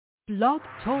Blog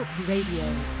Talk Radio.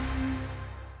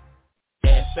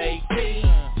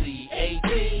 F-A-T-C-A-T,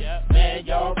 man,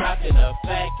 y'all rockin' a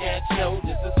Fat Cat show.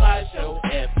 This is my show.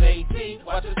 F-A-T,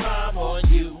 watch the time on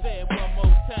you. Say it one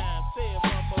more time.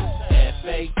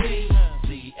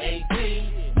 F-A-T-C-A-T,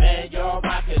 man, y'all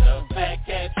rockin' a Fat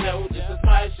Cat show. This is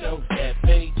my show.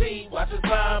 F-A-T, watch the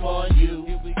time on you.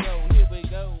 Here we go.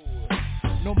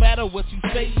 No matter what you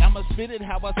say, I'ma spit it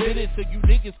how I spit it so you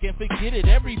niggas can't forget it.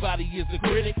 Everybody is a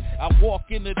critic. I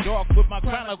walk in the dark with my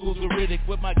chronicles acidic,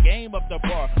 with my game up the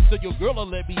bar, so your girl'll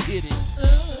let me hit it.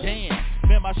 Damn,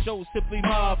 man, my show's simply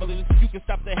marvelous. You can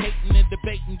stop the hating and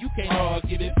debating, you can't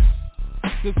argue it.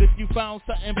 Cause if you found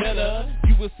something better,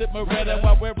 you would sip Moretta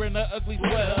while wearing an ugly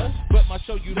sweater. But my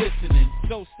show you listening,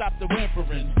 so stop the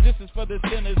whimpering. This is for the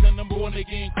sinners and the born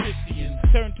again Christians.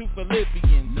 Turn to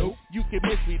Philippians, nope, you can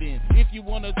miss me then. If you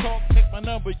wanna talk, take my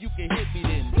number, you can hit me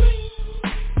then.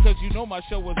 Cause you know my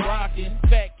show was rocking.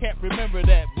 Fat Cat, remember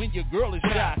that when your girl is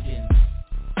shocking.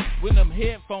 When them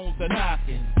headphones are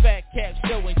knocking, Fat Cat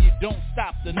show and you don't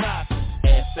stop the knocking.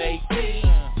 F-A-T-C-A-T,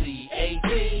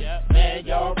 man,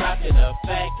 y'all rockin' a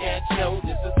Fat Cat show.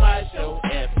 This is my show.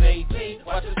 F-A-T,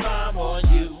 watch the time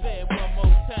on you. Say it one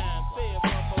more time.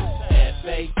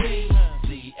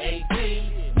 F-A-T-C-A-T,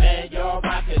 man, y'all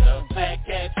rockin' a Fat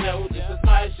Cat show. This is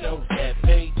my show.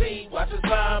 F-A-T, watch the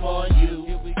time on you.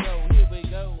 Here we go.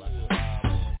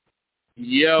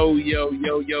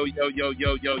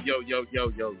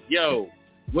 Yo,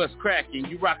 what's cracking?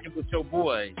 You rocking with your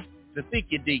boy, the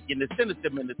Thinky Deacon, the Senator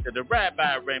Minister, the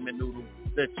Rabbi Raymond Noodle,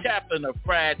 the chaplain of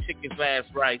fried chicken's last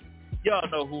rice. Y'all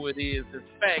know who it is. It's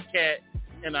Fat Cat,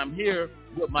 and I'm here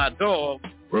with my dog.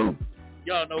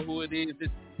 Y'all know who it is.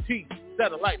 It's T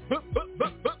Satellite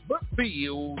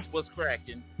Bills. What's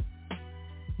cracking?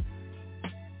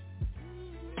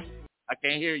 I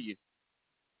can't hear you.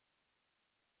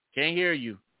 Can't hear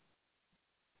you.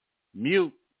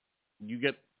 Mute. You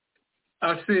get.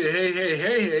 I said,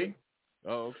 hey.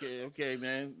 Oh, okay,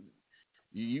 man.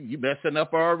 You messing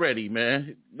up already,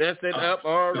 man. Messing up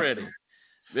already.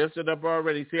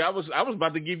 See, I was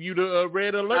about to give you the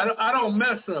red alert. I don't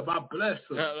mess up. I bless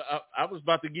up. I was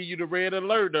about to give you the red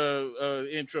alert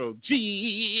intro.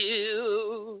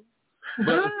 Jill.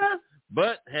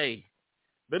 But hey.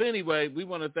 But anyway, we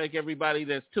want to thank everybody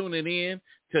that's tuning in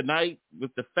tonight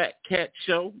with the Fat Cat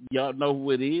Show. Y'all know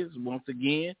who it is. Once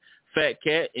again, Fat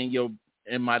Cat and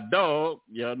my dog.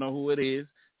 Y'all know who it is.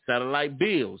 Satellite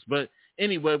Bills. But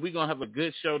anyway, we're going to have a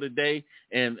good show today.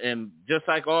 And just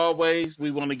like always,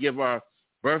 we want to give our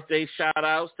birthday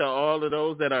shout-outs to all of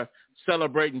those that are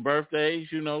celebrating birthdays,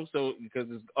 so because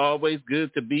it's always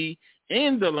good to be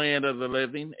in the land of the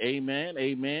living. Amen,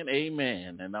 amen,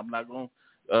 amen. And I'm not going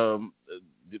to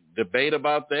debate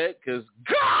about that because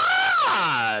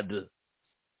God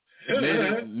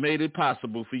made it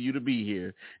possible for you to be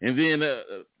here. And then,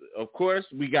 of course,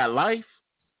 we got life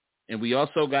and we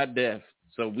also got death.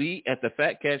 So we at the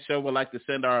Fat Cat Show would like to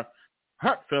send our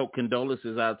heartfelt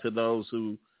condolences out to those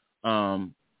who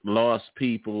lost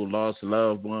people, lost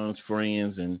loved ones,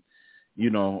 friends, and,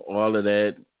 all of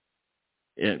that.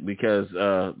 Because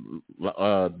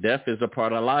death is a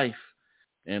part of life.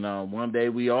 And one day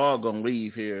we all going to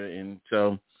leave here. And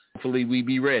so hopefully we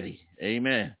be ready.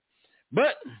 Amen.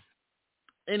 But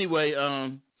anyway,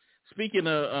 speaking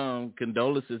of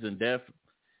condolences and death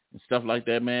and stuff like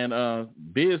that, man,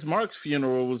 Biz Mark's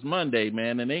funeral was Monday,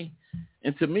 man. And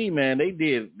to me, man, they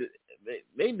did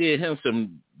him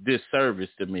some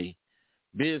disservice to me.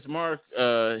 Biz Mark,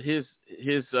 his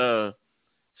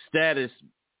status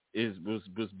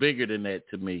was bigger than that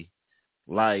to me.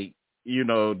 Like,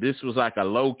 this was like a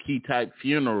low-key type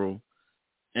funeral,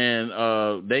 and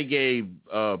they gave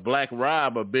Black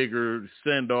Rob a bigger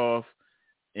send-off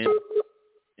and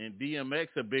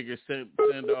DMX a bigger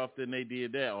send-off than they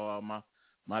did that. Oh,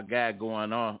 my guy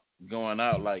going out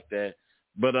like that.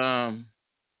 But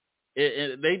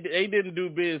they didn't do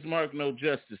Biz Mark no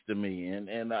justice to me,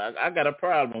 and I got a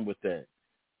problem with that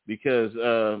because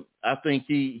I think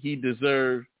he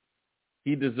deserved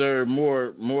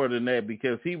more than that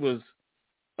because he was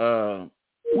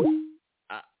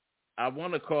I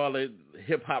want to call it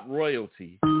hip hop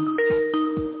royalty. Hold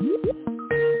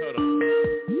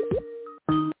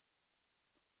on.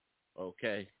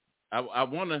 Okay, I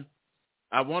want to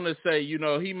say he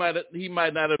might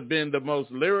not have been the most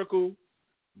lyrical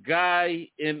guy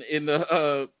in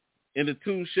the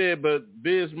tool shed, but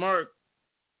Biz Mark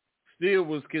still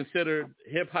was considered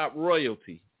hip hop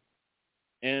royalty.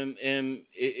 And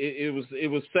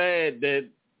it was sad that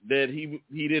he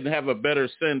didn't have a better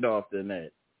send off than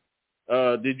that.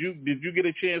 Did you get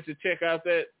a chance to check out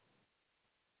that?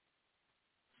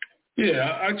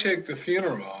 Yeah, I checked the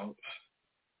funeral out.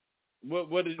 What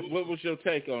was your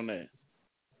take on that?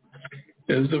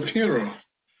 It was a funeral.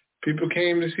 People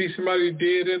came to see somebody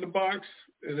dead in the box,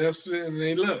 and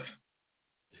they left.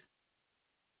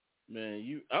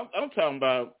 Man, I'm talking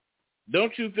about.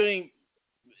 Don't you think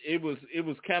it was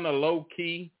kind of low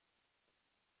key?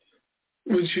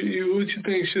 What you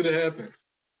think should have happened?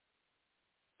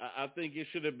 I think it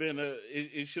should have been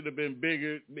it should have been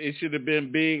bigger. It should have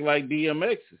been big like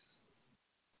DMX's.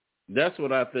 That's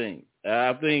what I think.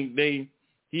 I think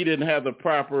he didn't have the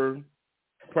proper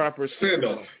Send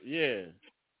off. Yeah,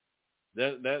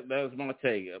 that was my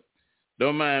take.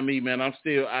 Don't mind me, man.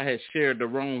 I had shared the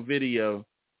wrong video,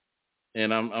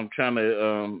 and I'm trying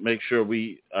to make sure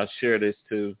I share this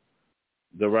to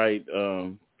the right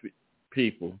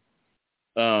people.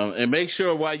 And make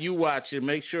sure while you watch it,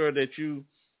 make sure that you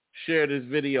share this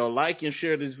video, like and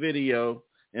share this video,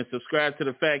 and subscribe to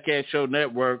the Fat Cat Show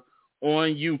Network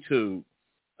on YouTube.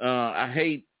 I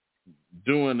hate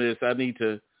doing this. I need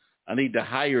to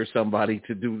hire somebody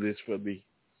to do this for me.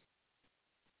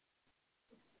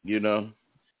 You know.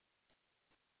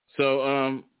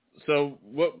 So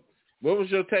what was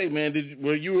your take, man?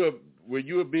 Were you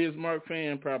a Bismarck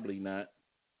fan? Probably not.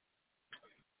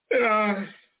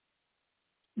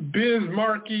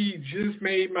 Bismarcky just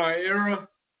made my era.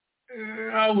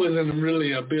 I wasn't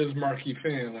really a Bismarcky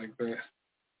fan like that.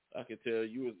 I could tell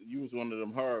you was one of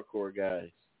them hardcore guys.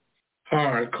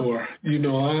 Hardcore. You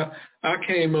know, I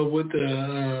came up with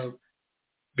the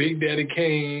Big Daddy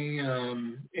Kane,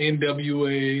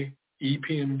 NWA,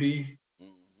 EPMD.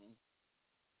 Mm-hmm.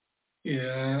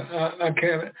 Yeah,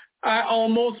 I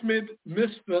almost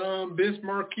missed the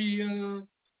Bismarcky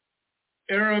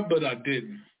era, but I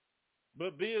didn't.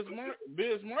 But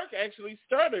Bismarck actually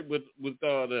started with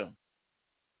all them.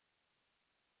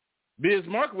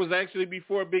 Bismarck was actually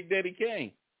before Big Daddy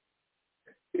Kane.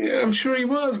 Yeah, I'm sure he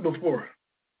was before,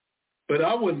 but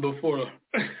I wasn't before.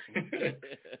 Man,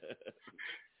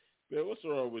 what's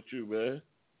wrong with you, man?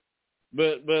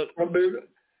 But I'm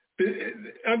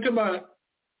talking about,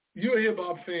 you're a hip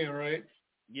hop fan, right?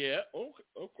 Yeah, of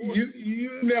course.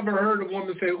 You never heard a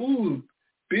woman say, "Ooh,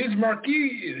 Bismarck,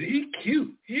 he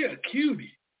cute. He a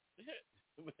cutie."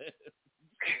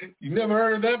 You never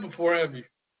heard of that before, have you?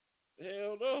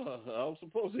 Hell no. I was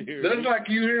supposed to hear That's like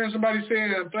you hearing somebody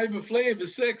saying Flavor Flav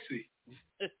is sexy.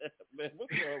 Man,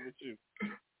 what's wrong with you?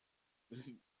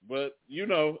 But,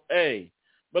 hey.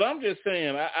 But I'm just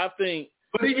saying, I think.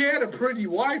 But he had a pretty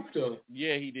wife, though.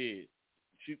 Yeah, he did.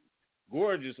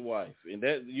 Gorgeous wife. And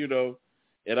that,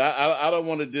 and I don't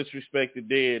want to disrespect the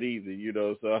dead either,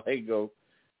 so I ain't gonna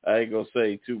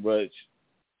say too much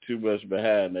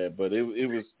behind that, but it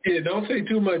was. Yeah, don't say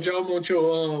too much. I don't want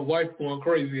your wife going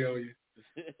crazy on you.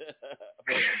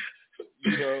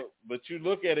 But you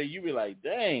look at it, you be like,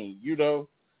 dang,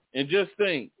 and just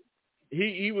think,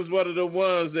 he was one of the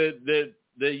ones that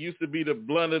used to be the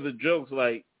blunt of the jokes,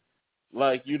 like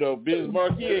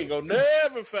Bismarck, he ain't gonna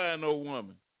never find no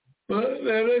woman. Well,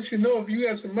 that lets you know if you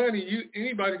have some money,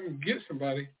 anybody can get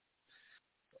somebody.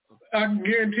 I can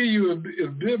guarantee you,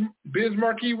 if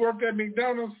Bismarck worked at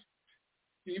McDonald's,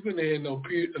 he wouldn't have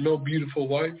no beautiful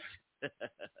wife.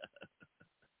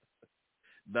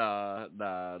 Nah,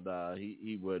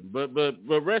 he wouldn't.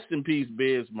 But rest in peace,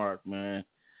 Bismarck, man.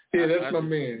 Yeah, that's my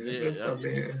man. That's my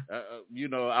man.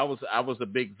 I was a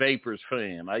big Vapors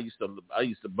fan. I used to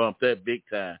bump that big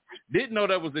time. Didn't know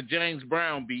that was a James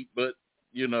Brown beat, but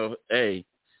hey,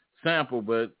 sample.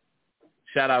 But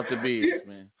shout out to Biz,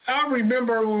 man. I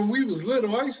remember when we was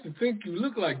little, I used to think you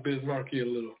looked like Bismarck a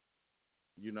little.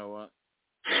 You know what?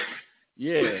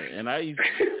 Yeah, and I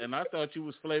thought you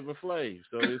was Flavor Flav,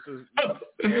 so it's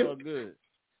all good.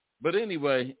 But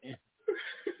anyway,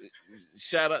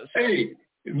 shout out. Hey,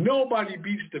 nobody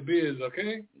beats the Biz,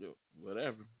 okay?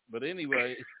 Whatever. But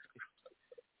anyway,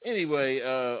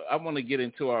 I want to get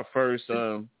into our first.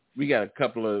 We got a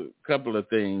couple of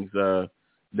things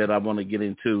that I want to get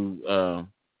into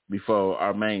before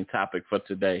our main topic for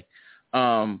today.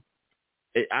 I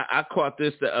caught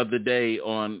this the other day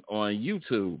on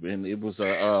YouTube, and it was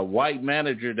a white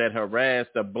manager that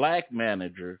harassed a black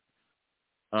manager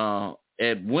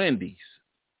at Wendy's.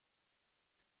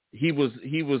 He was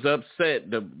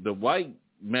upset. The white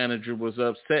manager was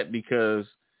upset because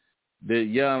the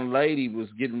young lady was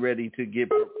getting ready to get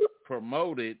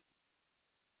promoted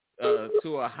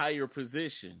to a higher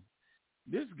position.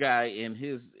 This guy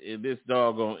in this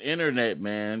doggone internet,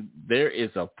 man, there is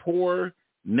a poor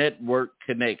network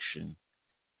connection.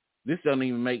 This don't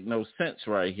even make no sense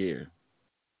right here.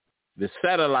 The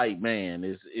satellite man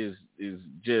is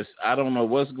just, I don't know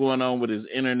what's going on with his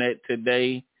internet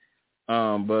today,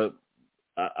 but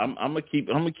I'm gonna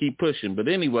keep pushing. But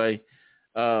anyway,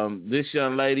 this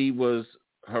young lady was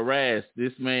harassed.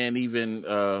 This man even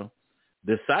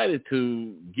decided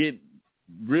to get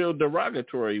real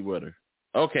derogatory with her.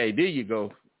 Okay, there you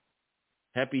go.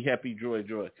 Happy,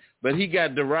 joy. But he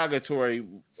got derogatory,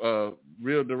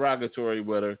 real derogatory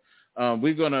with her.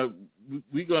 We're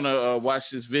gonna watch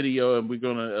this video and we're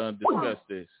gonna discuss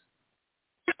this.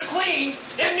 Clean?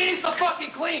 It means the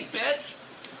fucking clean, bitch.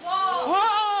 Whoa!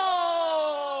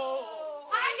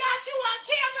 I got you on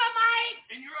camera, Mike.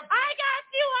 I got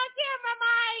you on camera,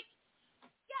 Mike.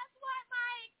 Guess what,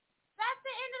 Mike? That's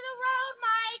the end of the road,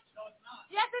 Mike. No, it's not.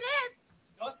 Yes, it is.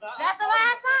 No, it's not. That's the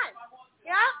last time.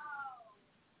 Yeah.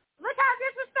 Look how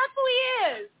disrespectful he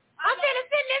is. I'm gonna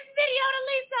send this video to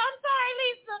Lisa. I'm sorry,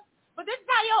 Lisa, but this is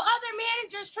how your other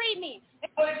managers treat me.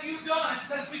 What have you done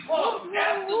since we closed?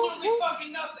 Absolutely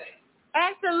fucking nothing.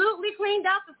 Absolutely cleaned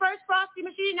out the first frosty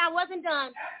machine. I wasn't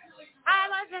done. I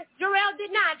wasn't. Jarrell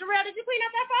did not. Jarrell, did you clean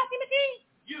out that frosty machine?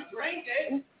 You drained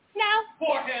it. No.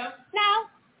 For him. No.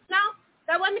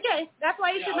 That wasn't the case. That's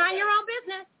why you should mind your own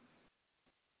business.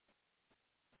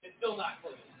 It's still not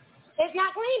clean. It's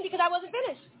not clean because I wasn't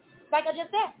finished. Like I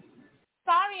just said.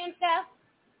 Sorry and stuff.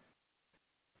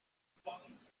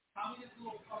 How many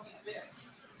little fucking bitch?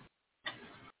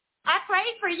 I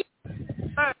prayed for you.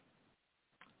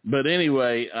 But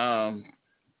anyway,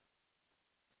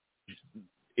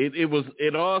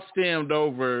 it all stemmed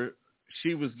over.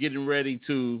 She was getting ready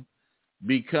to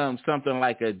become something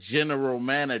like a general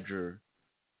manager,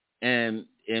 and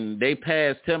they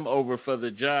passed him over for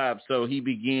the job, so he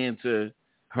began to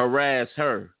harass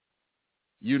her.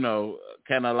 You know,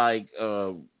 kind of like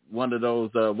one of those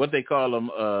what they call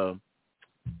them.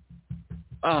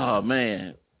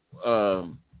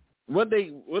 What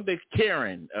they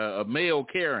Karen, a male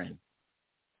Karen.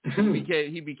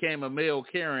 He became a male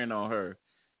Karen on her,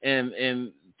 and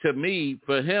to me,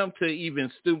 for him to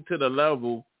even stoop to the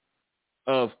level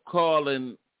of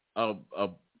calling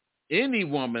any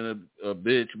woman a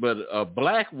bitch, but a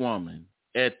black woman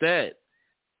at that,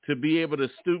 to be able to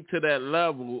stoop to that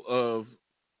level of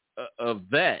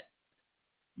that,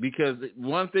 because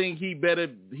one thing he better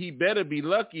be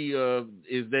lucky of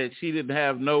is that she didn't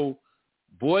have no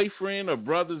boyfriend or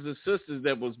brothers or sisters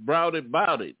that was about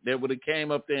it, that would have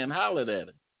came up there and hollered at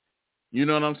her. You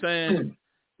know what I'm saying?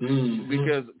 Mm-hmm.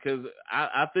 Because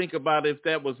I think about if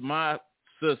that was my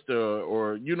sister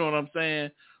or you know what I'm saying,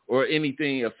 or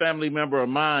anything, a family member of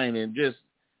mine, and just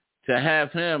to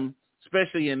have him,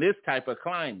 especially in this type of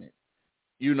climate,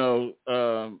 you know,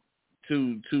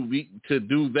 to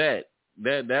do that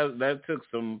took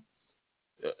some.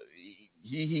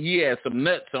 He had some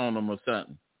nuts on him or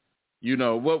something. You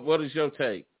know, what is your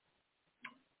take?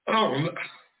 Oh,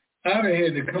 I'd have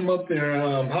had to come up there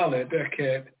and holler at that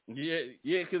cat. Yeah,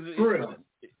 because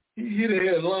he'd have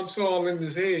had lumps all in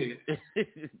his head.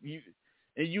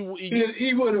 He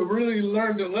would have really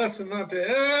learned a lesson not to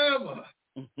ever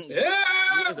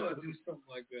do something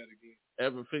like that again.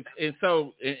 Ever fix. And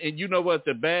so, and you know what?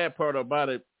 The bad part about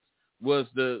it was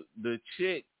the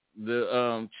chick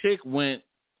went.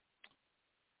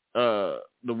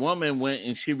 The woman went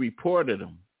and she reported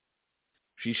him.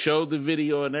 She showed the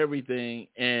video and everything,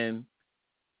 and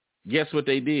guess what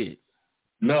they did?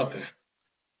 Nothing.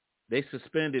 They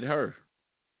suspended her.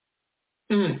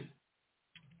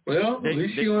 Well, at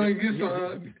least she's gonna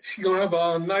have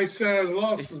a nice size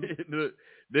lawsuit.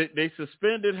 They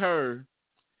suspended her,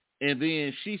 and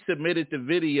then she submitted the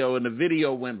video, and the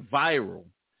video went viral.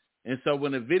 And so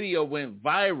when the video went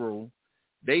viral,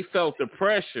 they felt the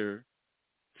pressure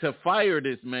to fire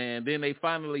this man. Then they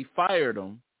finally fired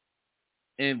him.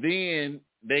 And then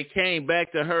they came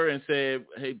back to her and said,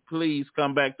 hey, please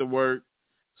come back to work.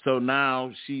 So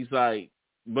now she's like,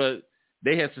 but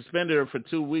they had suspended her for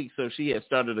 2 weeks. So she had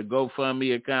started a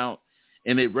GoFundMe account,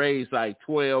 and it raised like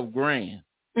 $12,000.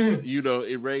 You know,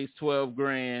 it raised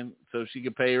 $12,000 so she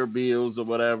could pay her bills or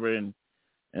whatever. And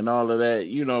all of that.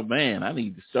 You know, man, I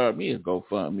need to start me a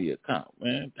GoFundMe account,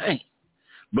 man. Dang.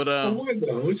 But what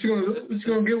you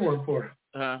gonna get one for?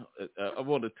 I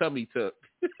want a tummy tuck.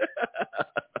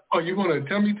 Oh, you want a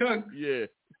tummy tuck? Yeah.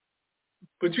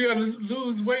 But you got to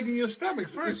lose weight in your stomach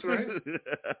first, right?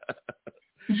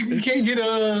 You can't get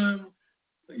a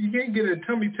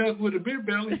tummy tuck with a beer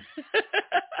belly.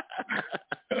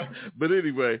 But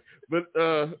anyway, but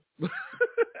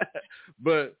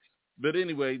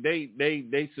anyway,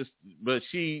 but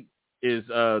she is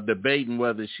debating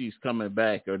whether she's coming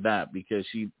back or not, because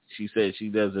she said she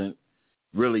doesn't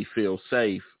really feel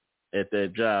safe at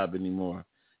that job anymore.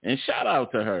 And shout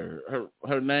out to her.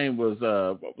 Her name was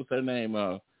what was her name?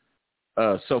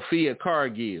 Sophia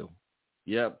Cargill.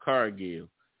 Yep, Cargill.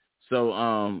 So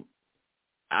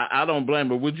I don't blame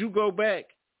her. Would you go back?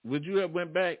 Would you have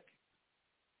went back?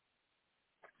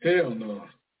 Hell no.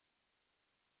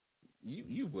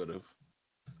 You would have.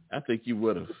 I think you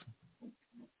would have.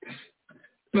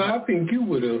 No, I think you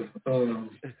would have,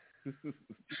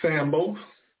 Sambo.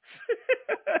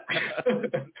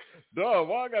 Dog,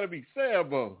 why I gotta be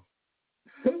Sambo?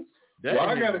 Well,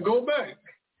 I gotta go back.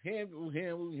 Have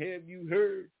you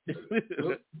heard?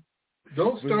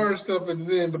 Don't start stuff and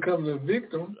then become the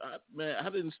victim. Man, I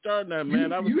didn't start that,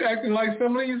 man. You acting like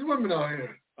some of these women out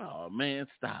here. Oh, man,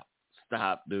 stop,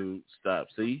 dude, stop.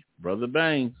 See, Brother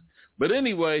Bangs. But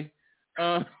anyway,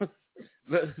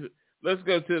 let's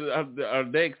go to our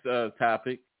next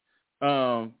topic.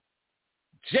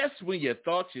 Just when you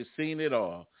thought you'd seen it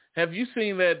all. Have you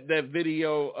seen that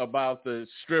video about the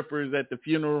strippers at the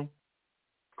funeral?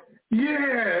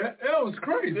 Yeah, that was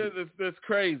crazy. That's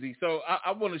crazy. So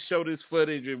I want to show this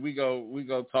footage and we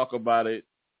go talk about it.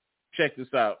 Check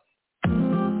this out.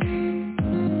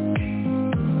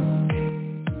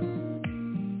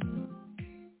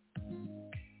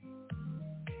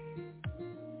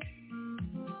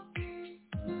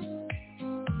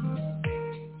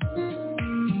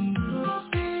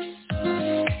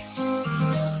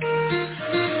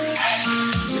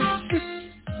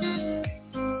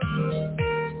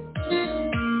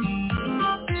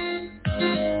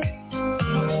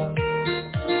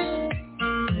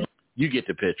 You get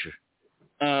the picture.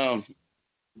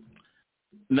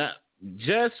 Now,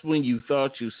 just when you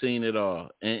thought you'd seen it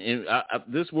all, and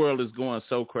this world is going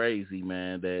so crazy,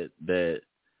 man, that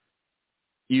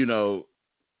you know,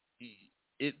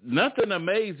 nothing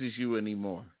amazes you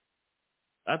anymore.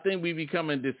 I think we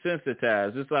becoming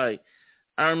desensitized. It's like,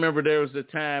 I remember there was a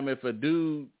time if a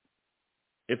dude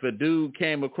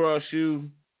came across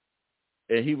you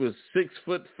and he was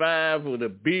 6'5" with a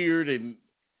beard and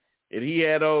he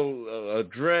had a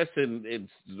dress and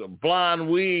a blonde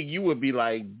wig, you would be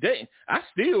like, dang. I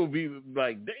still be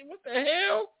like, dang, what the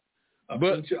hell?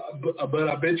 But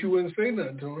I bet you wouldn't say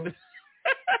nothing to him.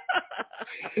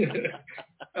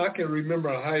 I can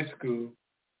remember high school.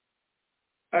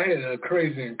 I had a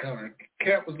crazy encounter.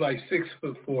 Cat was like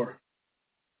 6'4",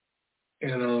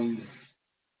 and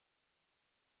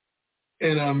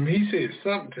he said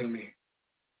something to me,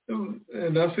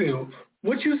 and I said,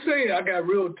 "What you say?" I got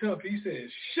real tough. He said,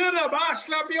 "Shut up! I'll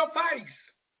slap your face."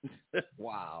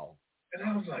 Wow. And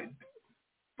I was like,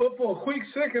 but for a quick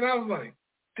second, I was like,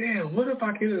 damn, what if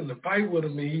I get in a fight with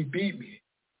him and he beat me?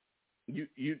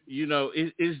 You know,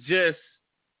 it's just,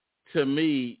 to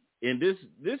me, and this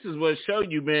is what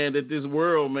showed you, man, that this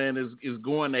world, man, is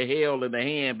going to hell in a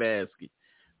handbasket.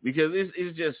 Because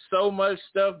it's just so much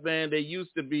stuff, man, that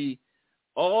used to be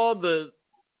all the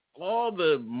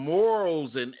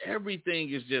morals and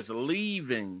everything is just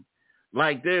leaving.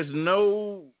 Like there's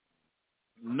no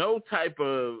type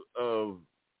of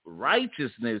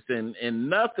righteousness and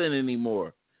nothing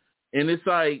anymore. And it's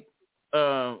like,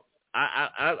 I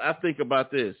think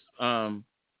about this.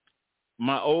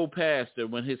 My old pastor,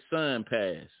 when his son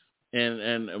passed,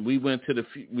 and we went to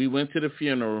the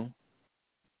funeral,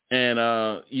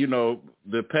 and you know,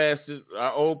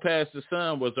 our old pastor's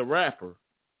son was a rapper,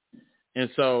 and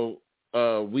so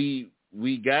we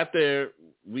got there,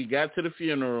 we got to the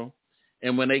funeral,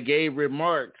 and when they gave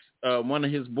remarks, one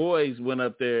of his boys went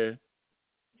up there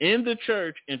in the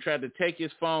church and tried to take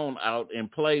his phone out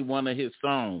and play one of his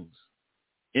songs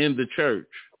in the church.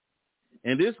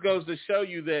 And this goes to show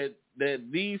you that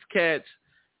these cats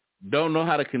don't know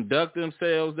how to conduct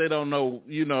themselves. They don't know,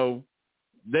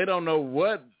 they don't know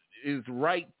what is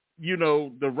right,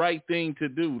 the right thing to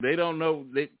do. They don't know.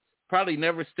 They probably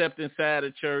never stepped inside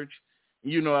a church,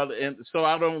 and so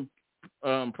I don't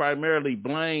primarily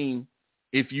blame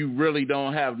if you really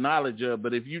don't have knowledge of,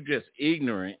 but if you just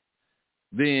ignorant,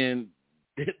 then,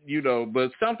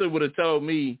 but something would have told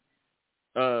me,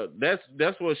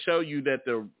 that's what show you that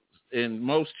in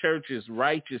most churches,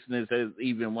 righteousness has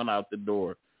even went out the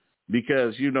door,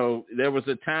 because, there was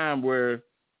a time where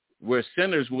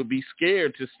sinners would be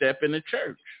scared to step in the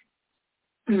church.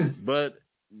 But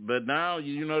now,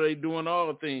 they doing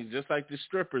all things, just like the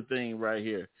stripper thing right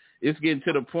here. It's getting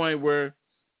to the point where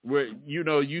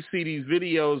you see these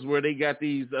videos where they got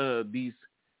these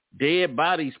dead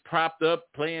bodies propped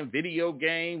up playing video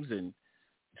games and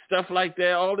stuff like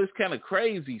that. All this kind of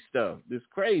crazy stuff, this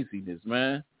craziness,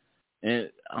 man. And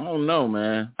I don't know,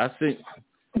 man. I think.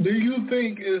 Do you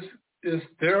think it's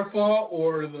their fault,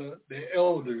 or the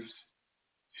elders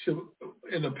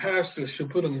and the pastors should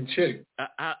put them in check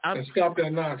and stop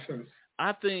that nonsense?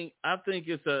 I think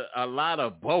it's a lot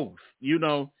of both.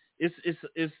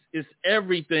 it's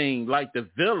everything, like the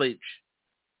village,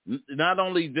 not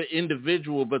only the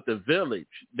individual but the village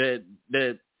that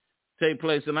take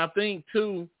place. And I think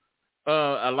too,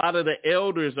 a lot of the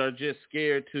elders are just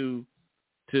scared to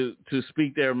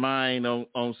speak their mind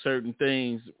on certain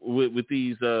things with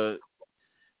these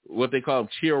what they call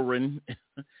children,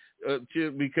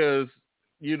 because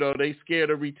they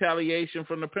scared of retaliation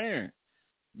from the parent.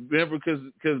 Remember, because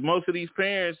most of these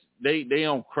parents they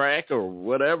on crack or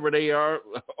whatever they are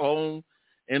on,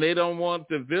 and they don't want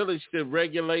the village to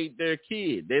regulate their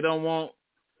kid. They don't want.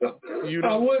 I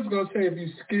was gonna say if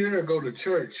you scared, go to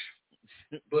church,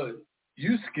 but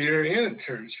you scared in a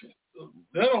church.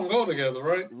 That don't go together,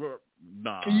 right?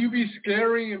 Nah. Can you be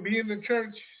scary and be in the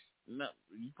church? No,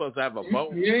 you're supposed to have a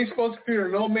boat. You ain't supposed to fear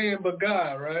no man but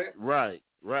God, right? Right.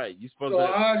 You're supposed to. So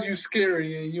how's you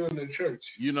scary and you in the church?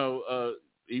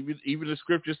 Even the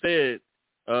scripture said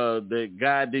that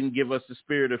God didn't give us the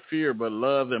spirit of fear, but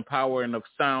love and power and of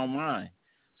sound mind.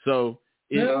 So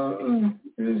they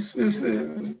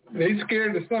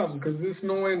scared of something because there's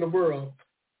no way in the world.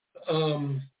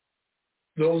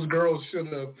 Those girls should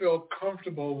have felt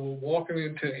comfortable walking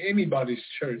into anybody's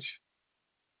church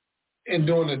and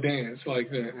doing a dance like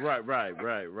that. Right.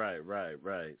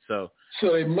 So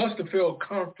they must have felt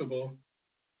comfortable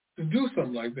to do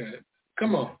something like that.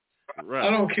 Come on. Right.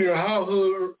 I don't care how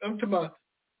hood. I'm talking about.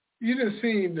 You just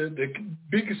seen the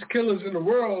biggest killers in the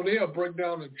world. They'll break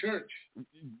down the church.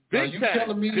 Big time.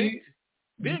 Telling me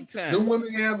big time. The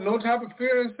women have no type of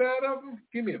fear inside of them?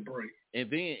 Give me a break. And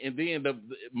then the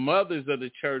mothers of the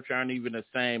church aren't even the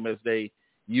same as they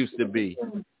used to be.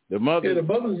 The mothers in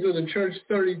the church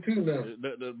 32 now.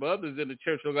 The mothers in the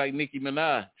church look like Nicki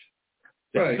Minaj.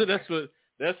 Right. That's what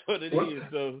it is.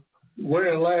 So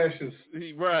wearing lashes.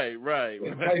 Right.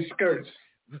 Tight skirts.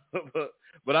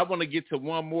 But I want to get to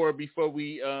one more before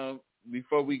we go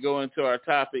into our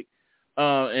topic,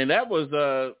 and that was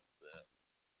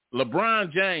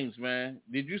LeBron James, man.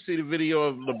 Did you see the video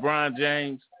of LeBron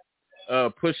James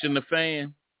pushing the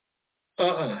fan?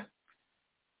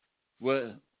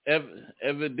 Well,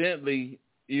 evidently,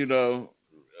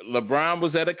 LeBron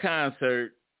was at a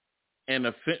concert, and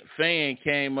a fan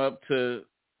came up to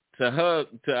hug,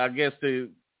 I guess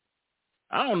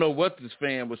I don't know what this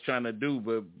fan was trying to do,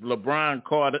 but LeBron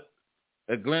caught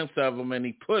a glimpse of him and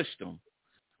he pushed him.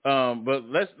 But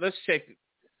let's check.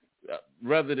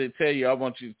 Rather than tell you, I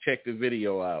want you to check the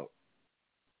video out.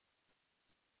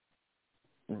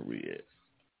 Where we at?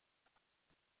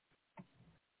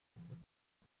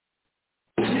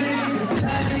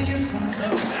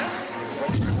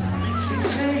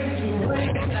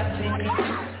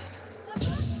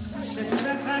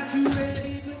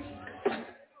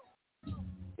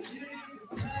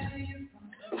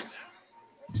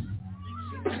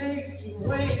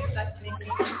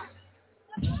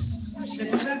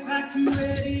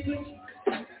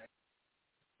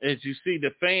 As you see,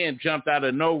 the fan jumped out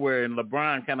of nowhere, and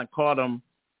LeBron kind of caught him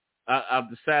out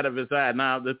the side of his eye.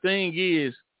 Now, the thing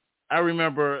is, I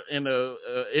remember in an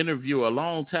interview a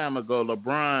long time ago,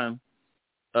 LeBron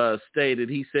stated,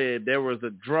 he said there was a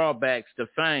drawbacks to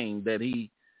fame that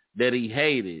he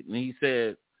hated. And he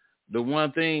said the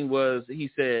one thing was, he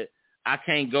said, I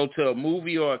can't go to a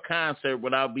movie or a concert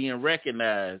without being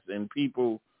recognized and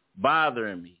people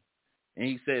bothering me. And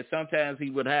he said sometimes he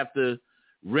would have to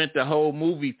rent the whole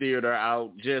movie theater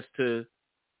out just to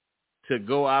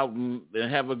go out and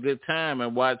have a good time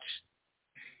and watch,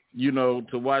 to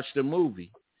watch the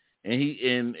movie.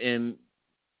 And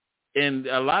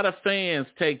a lot of fans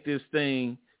take this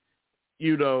thing, I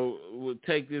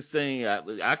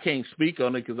can't speak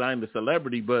on it because I'm the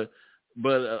celebrity, but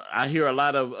I hear a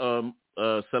lot of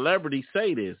celebrities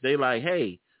say this. They like,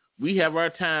 hey, we have our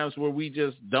times where we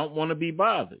just don't want to be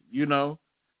bothered.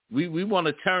 We want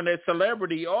to turn that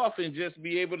celebrity off and just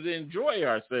be able to enjoy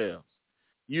ourselves.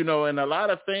 And a lot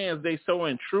of fans, they so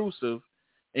intrusive,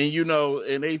 and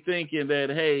and they thinking that,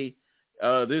 hey,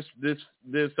 this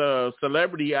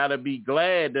celebrity ought to be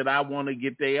glad that I want to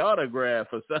get their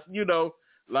autograph or something.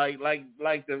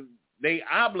 They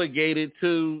obligated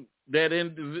to that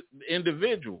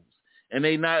individuals, and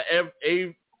they not ever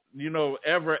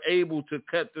able to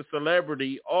cut the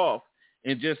celebrity off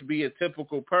and just be a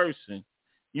typical person.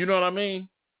 You know what I mean?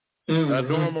 Mm-hmm. A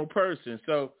normal person.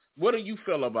 So what do you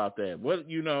feel about that? When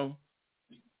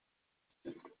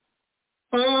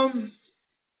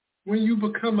you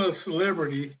become a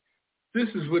celebrity, this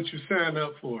is what you sign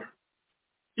up for.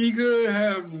 He could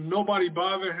have nobody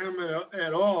bother him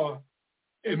at all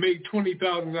and make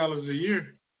 $20,000 a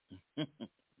year.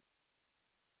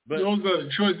 But those are the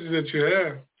choices that you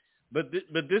have. But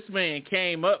this man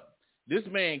came up this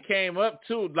man came up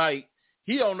to, like,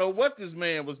 he don't know what this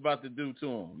man was about to do to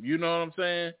him. You know what I'm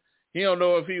saying? He don't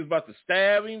know if he was about to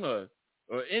stab him or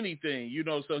anything, you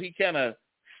know, so he kind of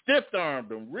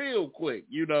stiff-armed him real quick,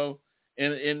 you know,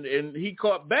 and he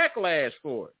caught backlash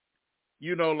for it.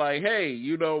 You know, like, hey,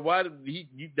 you know, why did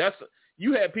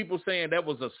you had people saying that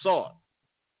was assault.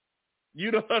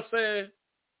 You know what I'm saying?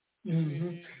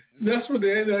 Mm-hmm. That's what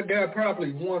that guy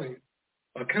probably wanted,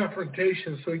 a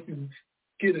confrontation so he can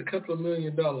get a couple of $1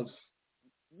 million.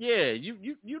 Yeah,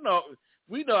 you know,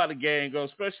 we know how the game goes,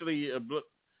 especially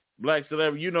black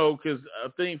celebrity, you know, because I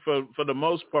think for the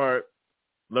most part,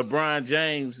 LeBron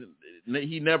James,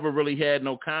 he never really had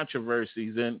no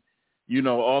controversies and, you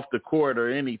know, off the court or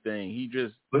anything. He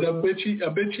just. But I bet you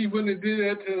wouldn't have did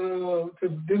that to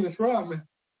Dennis Rodman.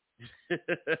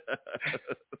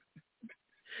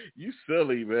 You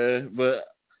silly, man. But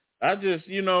I just,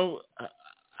 you know,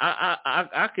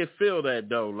 I could feel that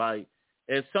though. Like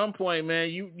at some point, man,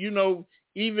 you know,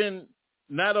 even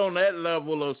not on that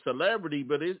level of celebrity,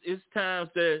 but it's times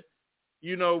that,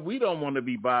 you know, we don't want to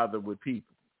be bothered with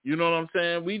people. You know what I'm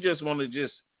saying? We just want to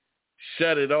just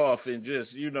shut it off and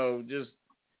just, you know, just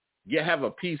have a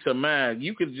peace of mind.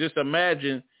 You could just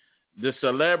imagine the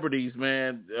celebrities,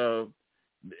 man,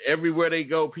 everywhere they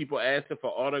go, people asking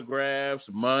for autographs,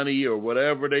 money, or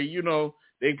whatever. They, you know,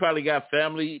 they probably got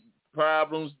family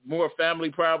problems, more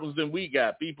family problems than we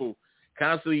got. People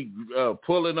constantly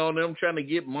pulling on them, trying to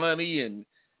get money, and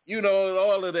you know,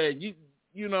 all of that.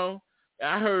 You know,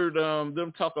 I heard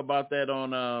them talk about that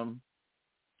on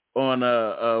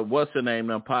what's the name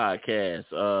of the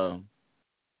podcast?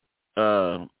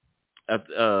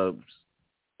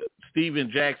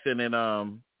 Steven Jackson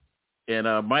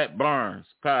and Mike Barnes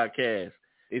podcast.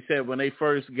 They said when they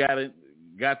first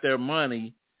got their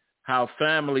money, how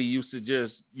family used to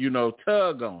just, you know,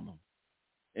 tug on them,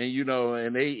 and you know,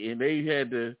 and they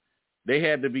had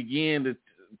to begin to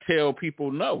tell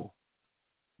people no,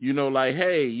 you know, like,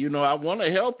 hey, you know, I want to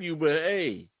help you, but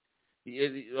hey,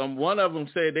 one of them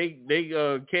said they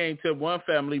came to one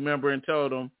family member and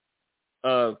told them,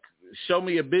 show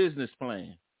me a business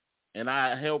plan, and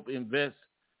I invest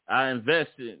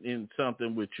in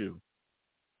something with you,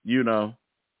 you know.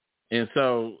 And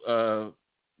so,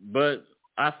 but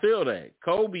I feel that.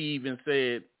 Kobe even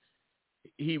said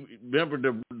he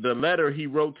remembered the letter he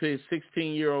wrote to his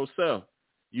 16-year-old self.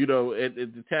 You know, at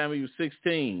the time he was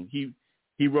 16,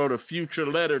 he wrote a future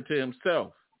letter to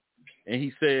himself. And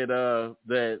he said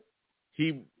that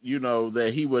he, you know,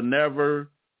 that he would never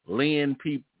lend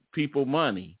people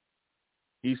money.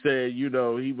 He said, you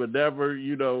know, he would never,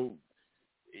 you know,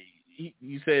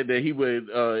 he said that he would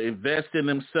invest in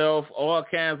himself, all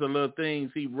kinds of little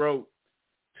things he wrote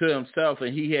to himself.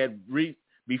 And he had,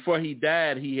 before he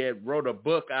died, he had wrote a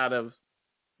book out of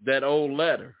that old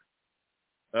letter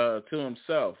to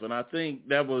himself. And I think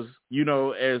that was, you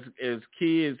know, as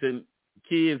kids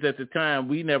at the time,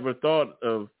 we never thought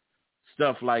of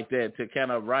stuff like that, to kind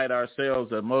of write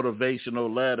ourselves a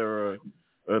motivational letter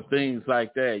or things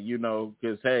like that, you know,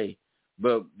 because, hey,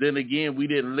 but then again, we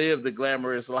didn't live the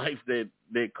glamorous life that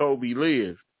Kobe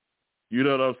lived. You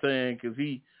know what I'm saying? Because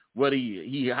he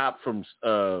hopped from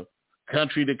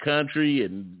country to country,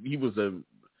 and he was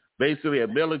basically a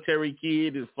military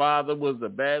kid. His father was a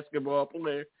basketball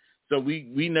player. So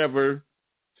we never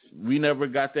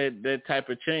got that type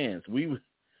of chance.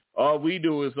 All we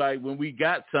do is, like, when we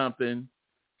got something,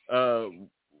 when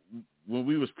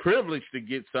we was privileged to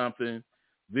get something,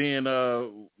 then,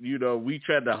 you know, we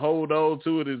tried to hold on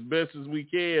to it as best as we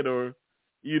can, or,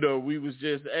 you know, we was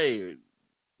just, hey,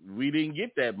 we didn't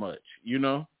get that much, you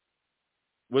know?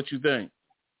 What you think?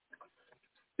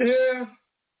 Yeah.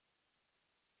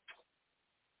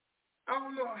 I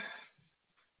don't know.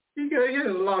 He had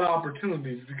a lot of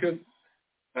opportunities, because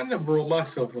I never wrote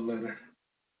myself a letter.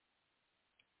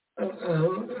 I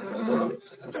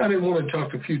didn't want to talk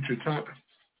to future time,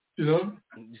 you know?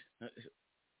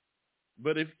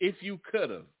 But if you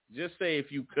could have, just say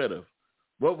if you could have,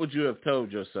 what would you have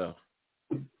told yourself?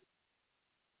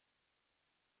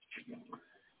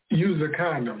 Use a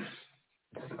condom.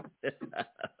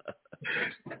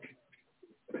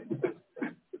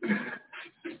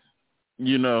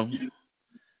 You know,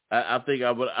 I think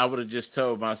I would have just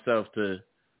told myself to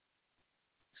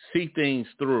see things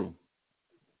through.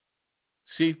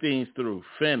 See things through.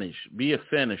 Finish. Be a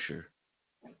finisher.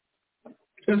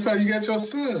 That's how you got your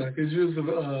son, because you was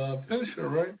a finisher,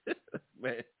 right?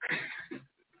 Man.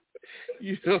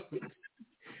 You know,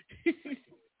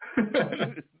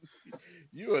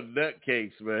 you a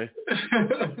nutcase, man.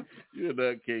 You a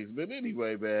nutcase. But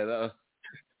anyway, man,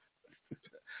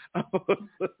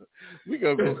 we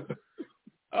gonna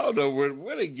I don't know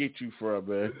where they get you from,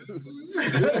 man.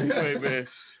 Anyway, man,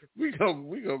 we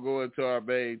gonna go into our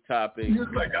main topic. He was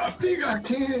like, I think I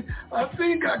can. I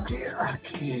can.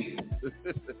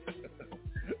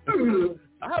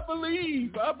 I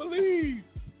believe.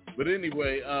 But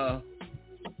anyway,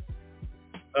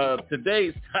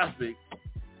 today's topic: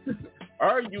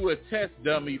 are you a test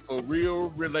dummy for real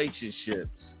relationships?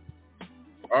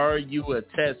 Are you a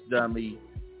test dummy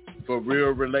for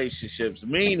real relationships?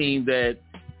 Meaning that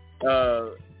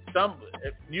some,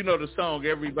 you know, the song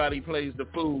 "Everybody Plays the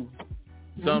Fool."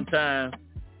 Sometimes,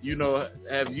 you know,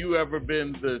 have you ever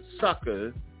been the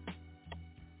sucker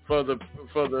for the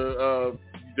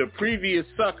previous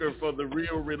sucker for the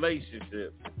real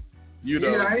relationship? You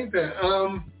know. Yeah, I hate that.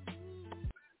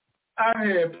 I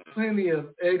had plenty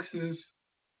of exes.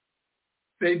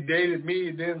 They dated me,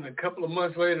 then a couple of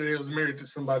months later, they was married to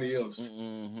somebody else.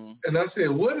 Mm-hmm. And I said,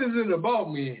 what is it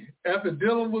about me? After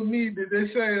dealing with me, did they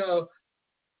say,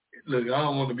 look, I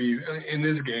don't want to be in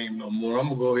this game no more. I'm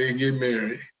going to go ahead and get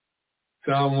married.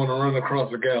 So I don't want to run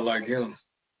across a guy like him.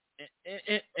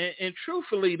 And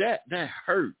truthfully, that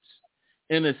hurts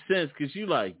in a sense, because you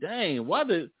like, dang, why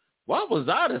was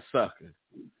I the sucker?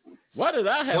 Why did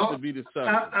I have to be the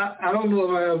sucker? I don't know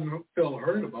if I ever felt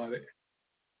hurt about it.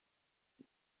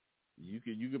 You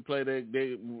can play that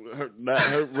not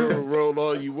hurt role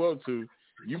all you want to.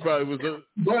 You probably was a...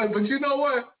 But you know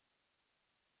what?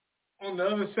 On the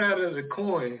other side of the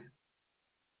coin,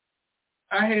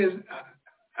 I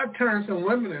turned some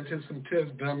women into some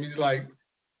test dummies. Like,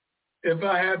 if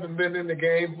I haven't been in the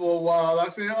game for a while, I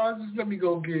say, just let me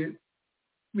go get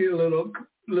me a little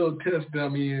test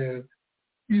dummy and,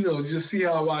 you know, just see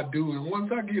how I do. And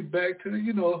once I get back to,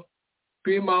 you know,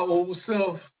 being my old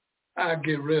self, I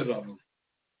get rid of them.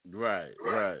 Right.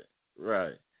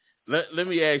 Let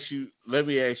me ask you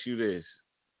this.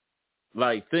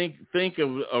 Like, think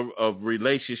of a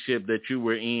relationship that you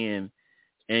were in,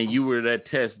 and you were that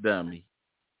test dummy,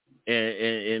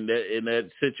 and that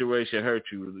situation hurt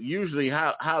you. Usually,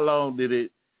 how long did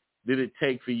it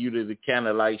take for you to kind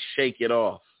of like shake it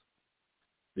off,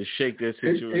 to shake that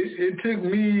situation? It took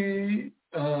me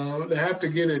to have to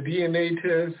get a DNA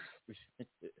test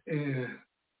and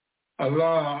a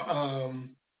lot of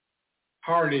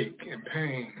heartache and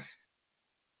pain.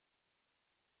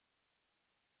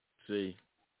 See,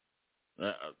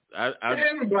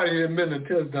 everybody has been a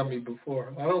test dummy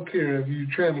before. I don't care if you're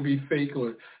trying to be fake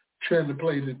or trying to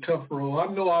play the tough role. I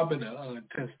know I've been a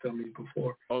test dummy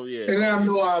before. Oh yeah, and I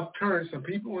know I've turned some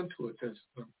people into a test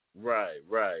dummy. Right.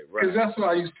 Because that's what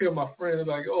I used to tell my friends,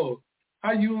 like, "Oh,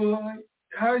 how's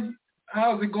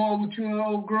it going with you and the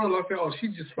old girl?" I said, "Oh,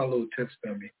 she's just my little test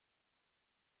dummy."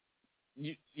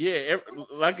 Yeah,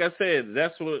 like I said,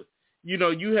 that's what, you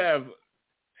know, you have.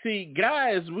 See,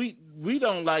 guys, we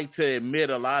don't like to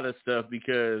admit a lot of stuff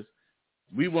because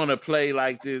we want to play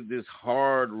like this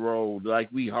hard role, like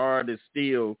we hard as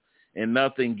steel and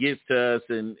nothing gets to us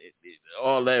and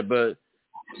all that. But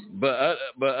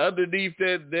underneath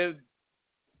that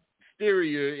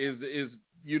exterior is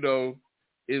you know,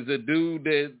 is a dude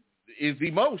that is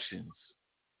emotions,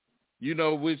 you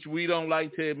know, which we don't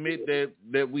like to admit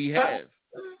that we have.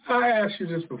 I asked you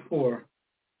this before.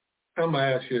 I'm going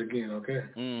to ask you again, okay?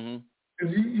 Mm-hmm.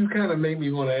 Because you kind of make me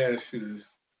want to ask you this.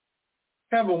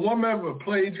 Have a woman ever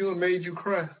played you and made you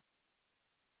cry?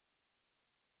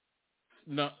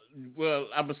 No. Well,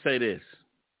 I'm going to say this.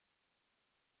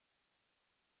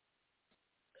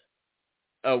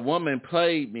 A woman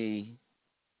played me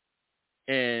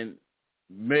and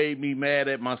made me mad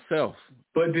at myself.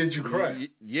 But did you cry?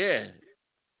 Yeah.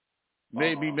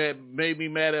 Made me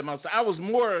mad at myself. I was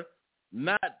more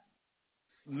not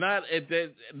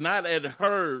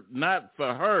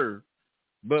for her,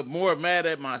 but more mad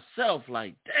at myself.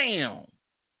 Like, damn.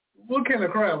 What kind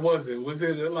of cry was it? Was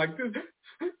it like this,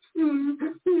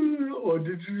 or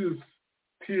did you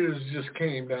tears just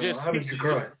came down? How did you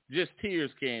cry? Just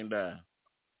tears came down.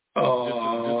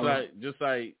 Oh, just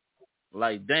like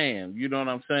damn. You know what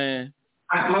I'm saying?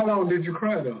 How long did you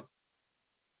cry though?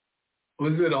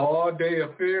 Was it an all-day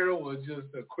affair or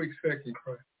just a quick second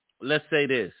cry? Let's say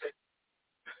this.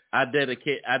 I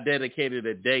dedicated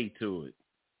a day to it.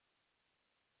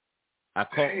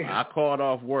 I called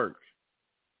off work.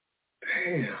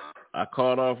 Damn. I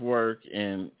called off work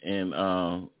and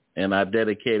I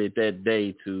dedicated that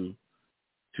day to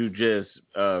just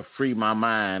free my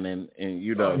mind and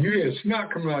you know. You had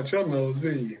snot coming out your nose,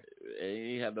 didn't you?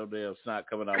 Ain't had no damn snot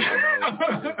coming out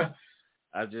my nose.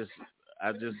 I just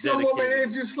Some of my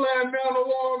head just sliding down the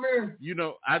wall, man. You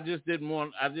know, I just didn't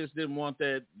want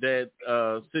that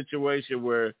situation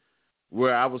where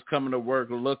where I was coming to work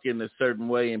looking a certain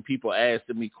way and people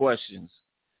asking me questions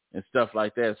and stuff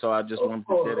like that. So I just wanted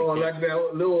to dedicate. Oh, like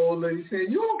that little old lady saying,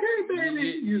 "You okay,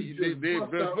 baby?" You just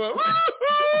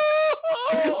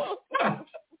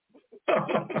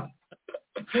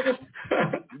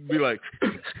be like,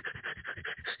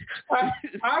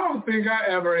 I don't think I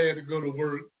ever had to go to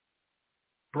work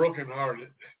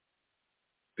brokenhearted.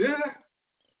 Did I?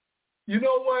 You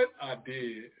know what? I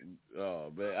did.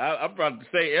 Oh man, I'm about to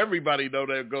say everybody know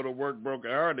that go to work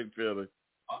brokenhearted feeling.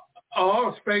 I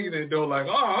was faking it though, like,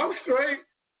 I'm straight.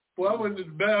 Well, I went to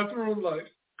the bathroom,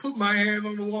 like, put my hand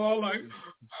on the wall, like,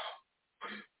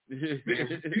 get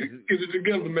it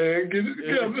together, man, get it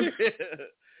together.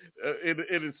 In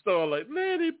the store, like,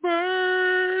 let it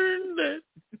burn.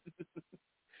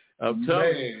 I'm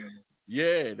telling you.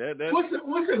 Yeah, that's...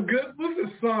 What's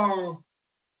a song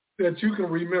that you can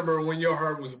remember when your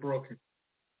heart was broken?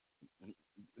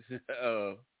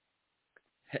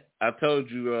 I told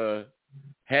you,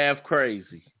 Half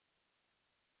Crazy.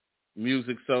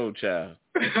 Music Soul Child.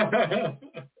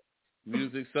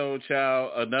 Music Soul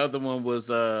Child. Another one was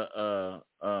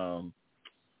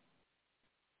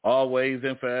Always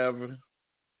and Forever.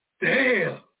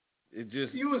 Damn. It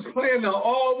just, you was playing the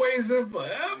Always and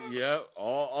Forever? Yeah,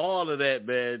 all of that,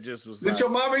 man, just was. Did your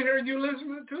mama hear you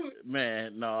listening to it?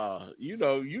 Man, nah. You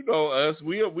know us.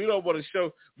 We don't want to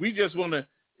show. We just want to.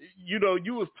 You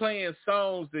was playing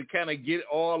songs that kind of get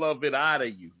all of it out of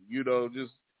you.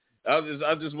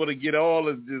 I just want to get all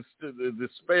of this the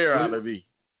despair out of me.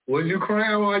 Was you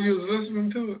crying while you was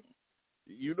listening to it?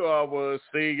 You know I was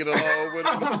singing along with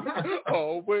it.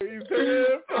 Always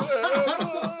and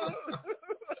forever.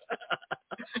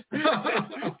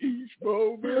 Each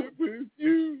moment with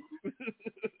you.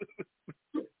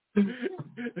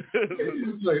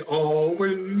 It's like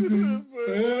always and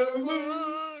forever.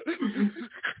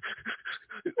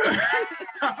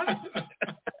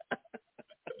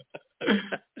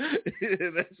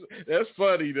 That's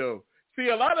funny though. See,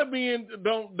 a lot of men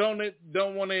don't want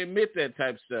to admit that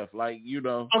type of stuff. Like,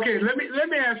 Okay, let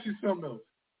me ask you something else.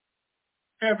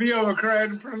 Have you ever cried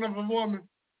in front of a woman?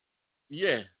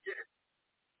 Yeah.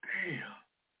 Damn.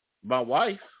 My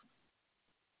wife?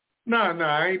 No,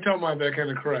 I ain't talking about that kind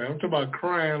of cry. I'm talking about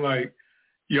crying like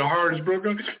your heart is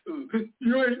broken.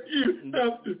 You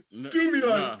have to do me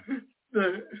like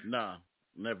that. Nah,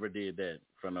 never did that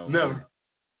for no. Never.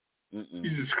 Mm-mm. You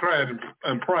just cried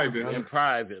in private. In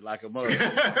private, like a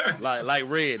mother. like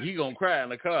Red. He gonna cry in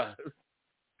the car.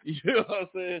 You know what I'm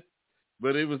saying?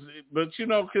 But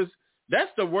because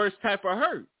that's the worst type of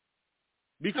hurt.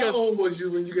 Because how old was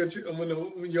you when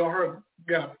when your heart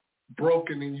got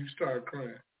broken and you started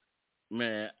crying?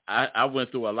 Man, I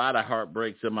went through a lot of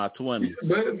heartbreaks in my 20s.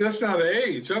 But that's not an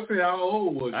age. I say, how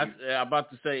old was you? I'm about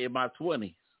to say in my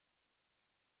 20s.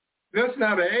 That's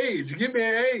not an age. Give me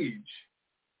an age.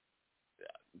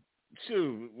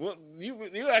 Shoot, what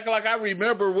you act like I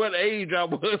remember what age I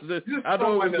was. I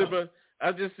know it was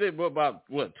I just said about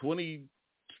 20,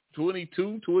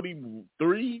 22,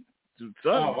 23.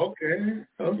 Oh, okay.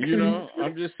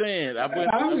 I'm just saying. I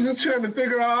was just trying to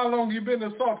figure out how long you've been a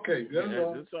soft cake. That's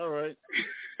all right.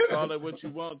 Call it what you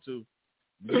want to.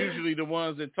 Usually the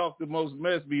ones that talk the most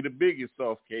mess be the biggest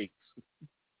soft cakes.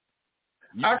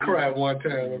 I cried one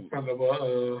time in front of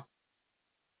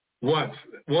once.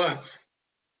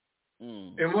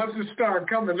 And once it started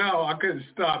coming out, I couldn't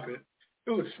stop it.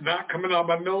 It was snot coming out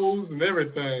my nose and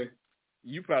everything.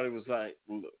 You probably was like,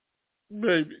 look,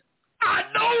 baby, I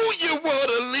know you want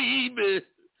to leave me,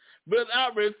 but I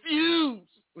refuse.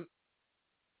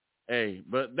 Hey,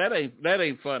 but that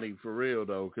ain't funny for real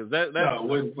though, because no, it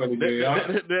wasn't funny.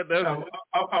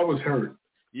 I was hurt.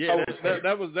 Yeah,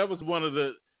 that was one of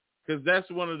the, because that's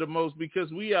one of the most,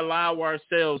 because we allow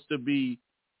ourselves to be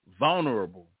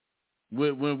vulnerable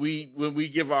when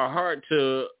we give our heart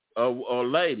to a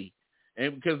lady,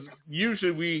 and because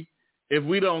usually if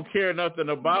we don't care nothing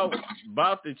about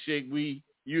the chick,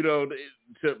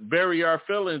 to bury our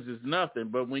feelings is nothing.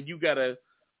 But when you got a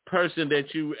person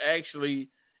that you actually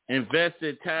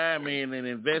invested time in and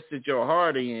invested your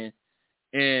heart in,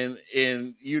 and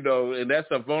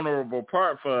that's a vulnerable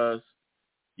part for us,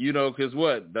 because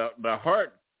the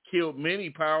heart killed many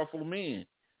powerful men,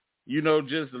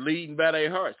 just leading by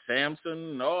their heart. Samson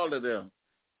and all of them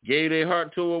gave their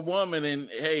heart to a woman, and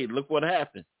hey, look what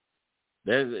happened.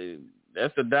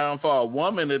 That's the downfall. A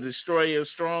woman to destroy a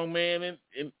strong man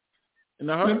in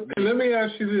the heart. Let me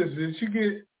ask you this: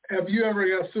 have you ever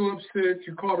got so upset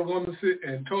you called a woman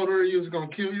and told her you was gonna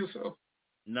kill yourself?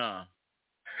 Nah.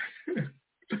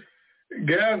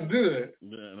 Guys do it.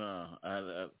 No,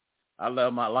 I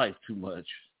love my life too much.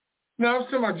 No, I'm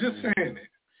talking about just saying it.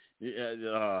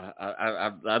 Yeah,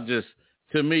 I just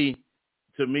to me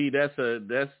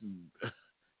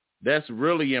that's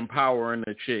really empowering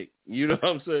a chick. You know what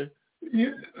I'm saying?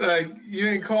 You, like you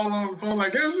ain't calling on the phone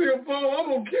like that's your phone. I'm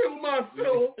gonna kill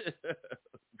myself.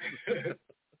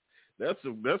 that's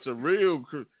a real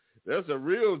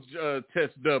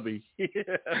test dummy.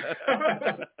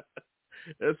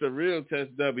 That's a real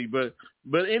test dummy. But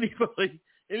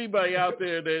anybody out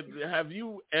there that have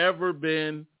you ever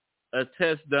been a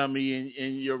test dummy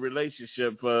in your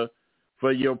relationship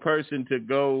for your person to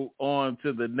go on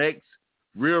to the next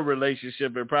real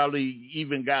relationship and probably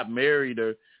even got married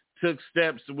or took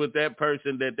steps with that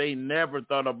person that they never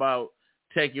thought about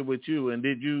taking with you? And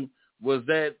was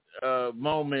that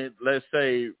moment, let's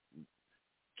say,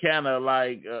 kind of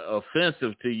like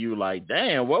offensive to you? Like,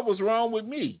 damn, what was wrong with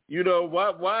me? You know,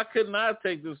 why couldn't I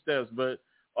take those steps? But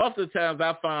oftentimes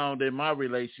I found in my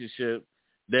relationship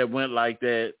that went like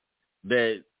that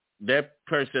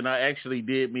person actually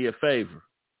did me a favor.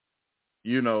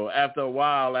 You know, after a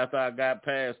while, after I got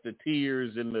past the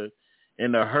tears and the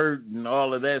hurt and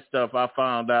all of that stuff, I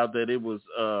found out that it was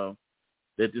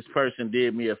that this person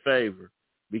did me a favor,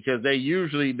 because they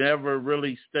usually never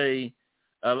really stay.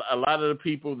 A lot of the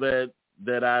people that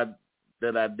I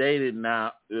dated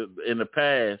now in the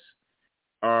past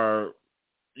are,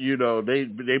 you know,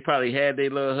 they probably had their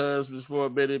little husbands for a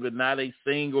minute, but now they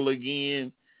single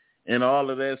again and all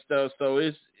of that stuff. So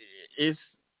it's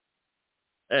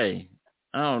hey,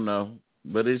 I don't know,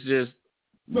 but it's just.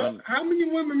 But how many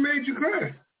women made you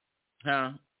cry?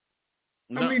 Huh?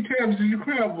 How many times did you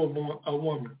cry over a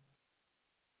woman?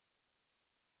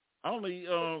 Only,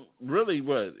 really,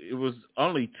 what? It was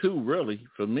only 2, really,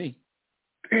 for me.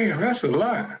 Damn, that's a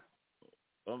lot.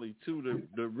 Only 2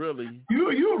 to really. You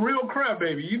a real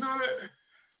crybaby, you know that?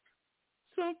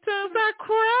 Sometimes I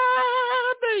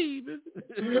cry, baby.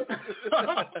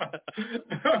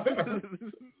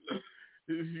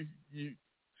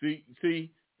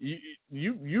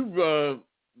 You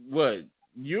what?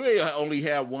 You ain't only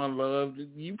have one love.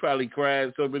 You probably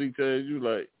cried so many times. You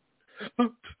like,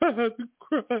 I'm tired to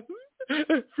cry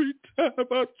every time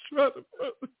I try to.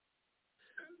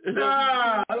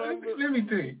 Nah, let me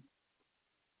think.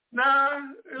 Nah,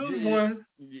 it was one.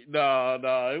 No,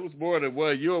 it was more than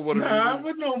one. You don't want to. Nah, it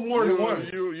was no more than one.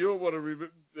 You don't want to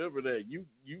remember that. You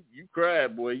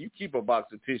cried, boy. You keep a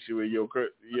box of tissue in your.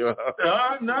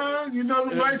 No, you know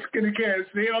the light skinned cats.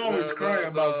 They always cry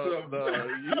about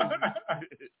something.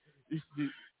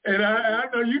 And I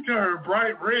know you turned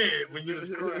bright red when you was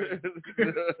crying.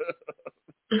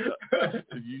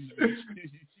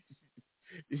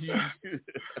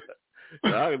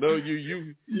 I know you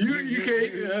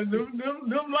can't.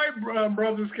 Them light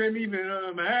brothers can't even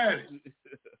hide it.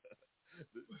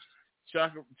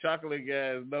 Chocolate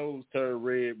guy's nose turn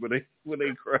red when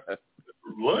they cry.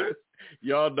 What?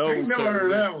 Y'all nose. I never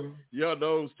heard that one. Y'all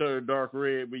nose turn dark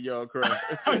red when y'all cry.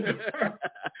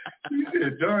 You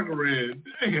said dark red.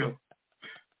 Damn.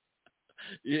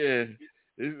 Yeah,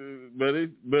 but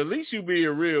at least you being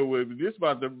real with me. This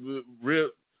about the real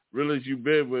as you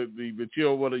been with me, but you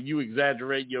don't want to. You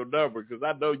exaggerate your number, because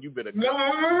I know you've been a. No,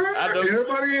 I know,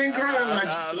 everybody ain't crying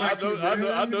I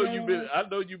know you've been. I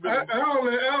don't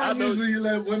usually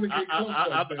let women get close.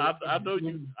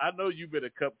 I know you've been a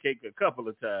cupcake a couple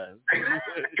of times.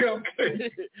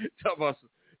 Cupcake. Talk about,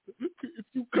 if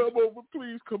you come over,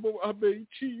 please come over. I made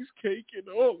cheesecake and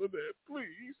all of that.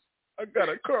 Please, I got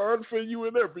a card for you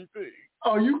and everything.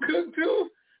 Oh, you cook too?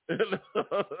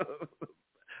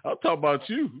 I'm talking about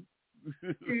you.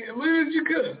 Yeah, where did you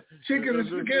cook? Chicken and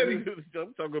spaghetti.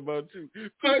 I'm talking about you.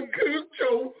 I cooked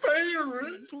your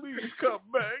favorite. Please come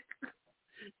back.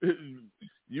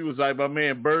 You was like my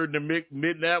man Bird the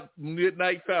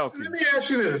Midnight Falcon. Let me ask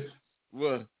you this.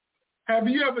 What? Have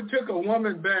you ever took a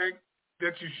woman back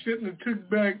that you shouldn't have took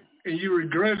back and you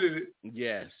regretted it?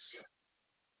 Yes.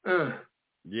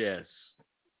 Yes.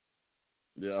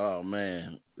 Oh,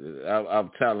 man. I'm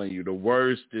telling you, the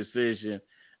worst decision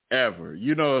ever.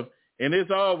 You know, and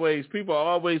it's always, people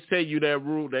always tell you that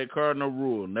rule, that cardinal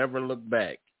rule, never look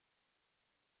back.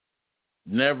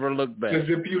 Never look back. Because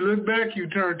if you look back, you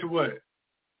turn to what?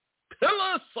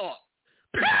 Pillar of salt.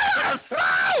 Pillar of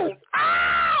salt!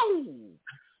 Ow!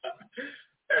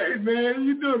 Hey, man,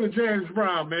 you doing the James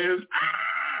Brown, man.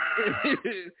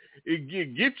 It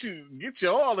get you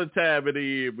all the time in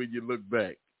the end when you look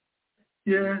back.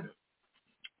 Yeah.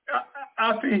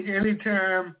 I think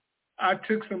anytime I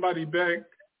took somebody back,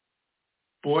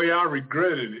 boy, I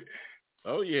regretted it.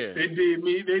 Oh yeah. They did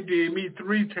me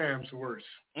 3 times worse.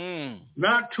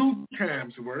 Not 2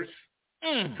 times worse.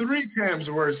 3 times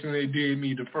worse than they did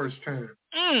me the first time.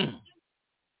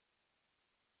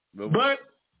 But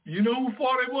you know whose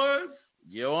fault it was?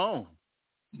 Your own.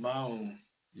 My own.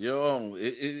 Your own.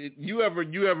 You ever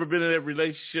been in that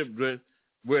relationship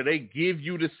where they give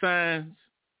you the signs?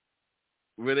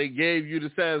 Where they gave you the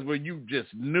signs where you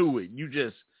just knew it. You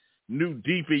just knew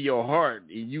deep in your heart,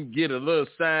 and you get a little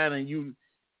sign, and you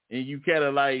kind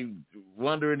of like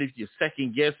wondering if you're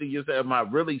second guessing yourself. Am I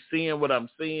really seeing what I'm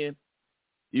seeing?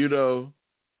 You know,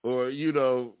 or you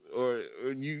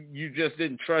just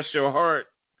didn't trust your heart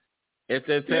at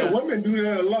that time. Yeah, women do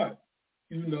that a lot.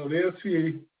 You know, they'll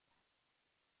see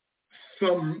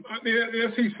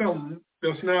something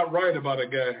that's not right about a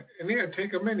guy, and they'll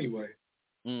take him anyway.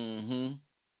 Mm-hmm.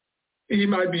 He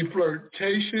might be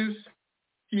flirtatious.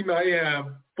 He might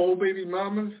have 4 baby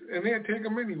mamas, and they'll take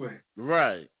him anyway.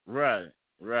 Right. And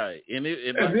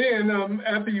then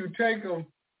after you take them,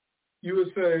 you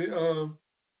would say,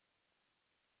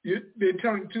 they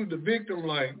turn to the victim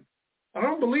like, I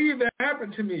don't believe that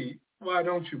happened to me. Why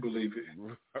don't you believe it?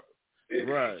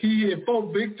 Right. He had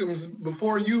 4 victims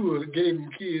before you gave him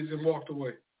kids and walked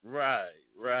away. Right.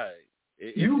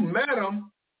 You met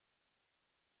him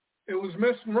and was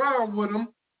messing around with him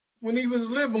when he was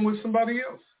living with somebody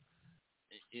else.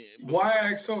 Why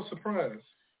act so surprised?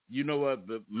 You know what?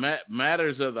 The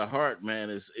matters of the heart, man,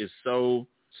 is so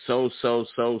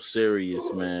serious,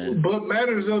 man. But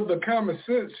matters of the common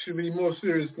sense should be more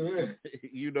serious than that.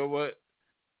 You know what?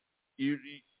 You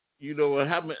know what?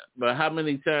 How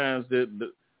many times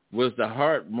was the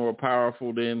heart more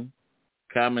powerful than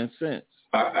common sense?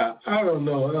 I don't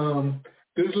know.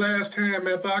 This last time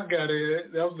after I got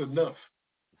it, that was enough.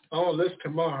 I don't listen to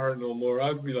my heart no more.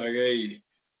 I'd be like, hey,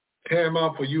 time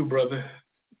out for you, brother.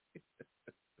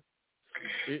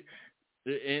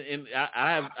 And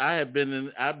I've been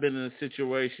in a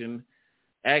situation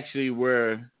actually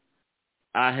where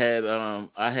I had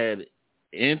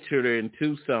entered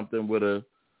into something with a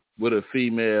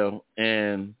female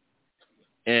and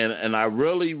I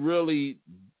really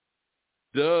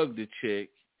dug the chick,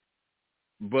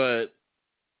 but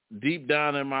deep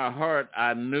down in my heart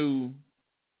I knew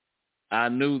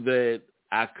that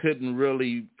I couldn't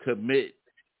really commit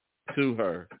to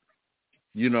her.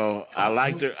 You know, I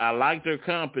liked her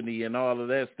company and all of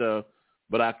that stuff,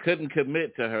 but I couldn't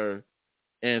commit to her.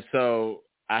 And so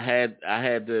I had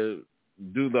to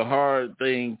do the hard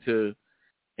thing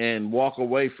and walk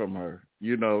away from her,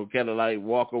 you know, kind of like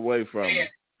walk away from her.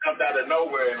 Jumped out of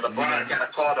nowhere, and LeBron kind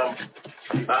of caught him.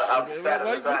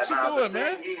 What you doing,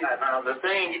 man? The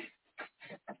thing,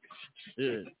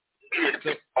 yeah.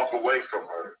 Walk away from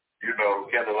her. You know,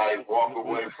 kind of like walk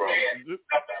away from her.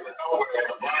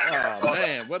 Oh,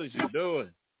 man, what is you doing?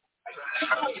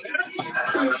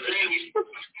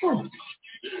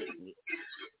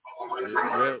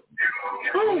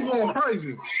 Who's going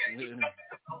crazy?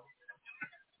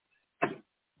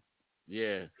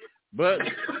 Yeah. But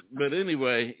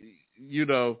anyway, you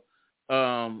know,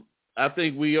 I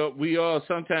think we all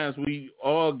sometimes we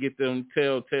all get them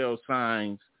telltale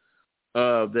signs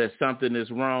that something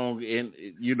is wrong in,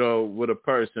 you know, with a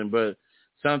person, but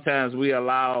sometimes we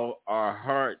allow our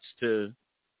hearts to,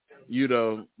 you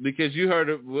know, because you heard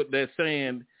what they're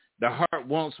saying, the heart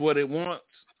wants what it wants.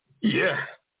 Yeah.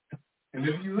 And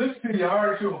if you listen to your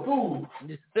heart, you're a fool.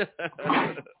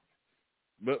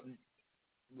 But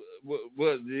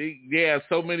yeah,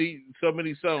 so many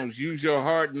songs. Use your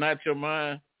heart, not your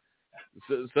mind.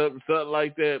 Something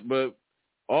like that. But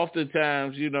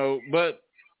oftentimes, you know, but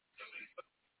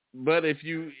if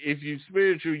you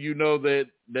spiritual, you know that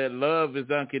love is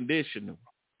unconditional.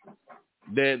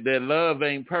 That love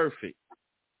ain't perfect.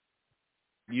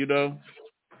 You know.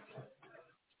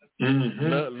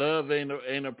 Mm-hmm. Love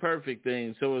ain't a perfect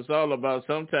thing. So it's all about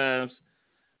sometimes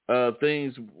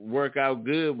things work out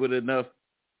good with enough.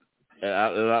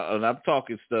 And I'm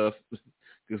talking stuff,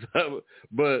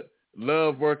 but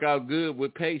love work out good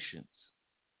with patience.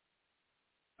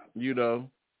 You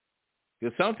know,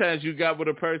 because sometimes you got with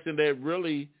a person that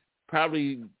really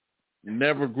probably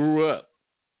never grew up.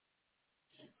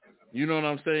 You know what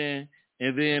I'm saying?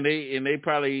 And then they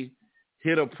probably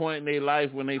hit a point in their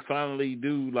life when they finally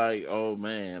do, like, oh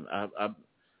man,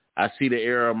 I see the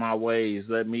error of my ways.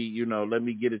 Let me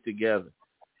get it together.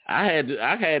 I had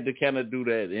to kind of do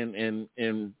that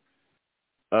in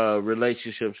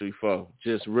relationships before.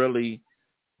 Just really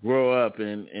grow up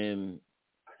and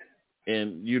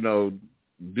you know,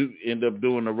 end up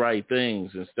doing the right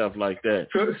things and stuff like that.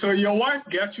 So your wife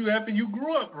got you after you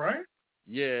grew up, right?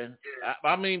 Yeah,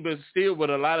 I mean, but still, with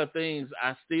a lot of things,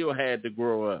 I still had to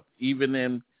grow up, even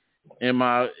in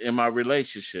my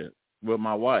relationship with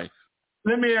my wife.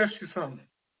 Let me ask you something.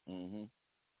 Mm-hmm.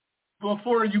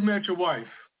 Before you met your wife,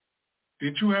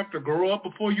 Did you have to grow up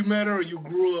before you met her, or you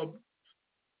grew up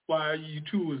while you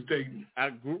two was dating?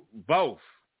 I grew both.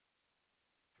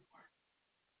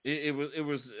 It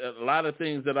was a lot of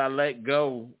things that I let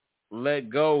go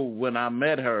when I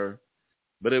met her,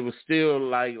 but it was still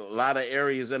like a lot of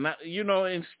areas, and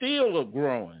and still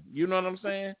growing. You know what I'm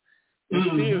saying?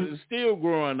 It's still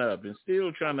growing up and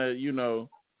still trying to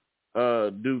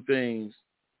do things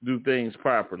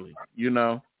properly.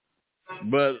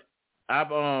 But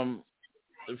I've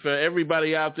for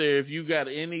everybody out there, if you got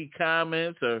any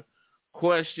comments or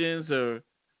questions or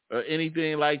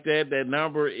anything like that, that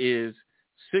number is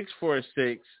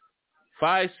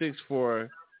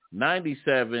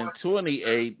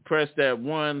 646-564-9728. Press that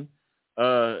 1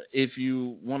 if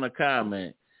you want to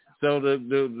comment. So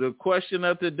the question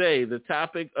of today, the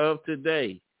topic of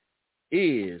today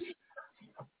is,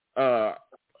 are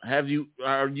you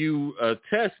a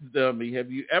test dummy?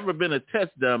 Have you ever been a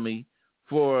test dummy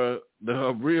for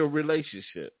the real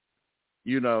relationship?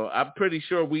 I'm pretty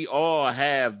sure we all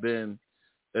have been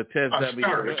a test dummy.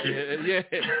 Yeah,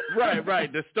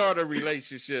 right. The starter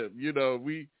relationship.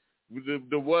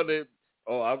 The one that,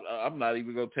 I'm not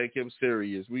even gonna take him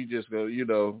serious. We just go,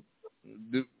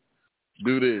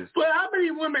 do this. But how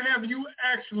many women have you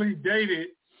actually dated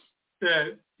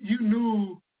that you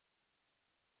knew,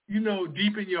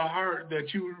 deep in your heart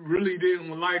that you really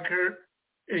didn't like her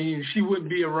and she wouldn't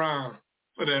be around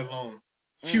for that long?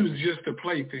 She was just a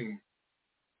plaything.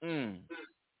 I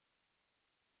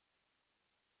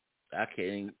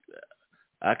can't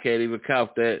even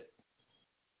count that.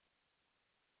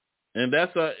 And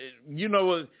that's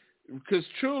because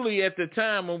truly at the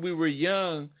time when we were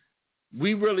young,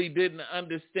 we really didn't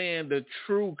understand the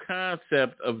true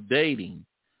concept of dating,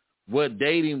 what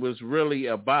dating was really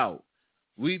about.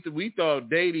 We thought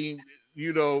dating,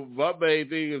 my main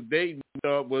thing of dating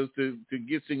was to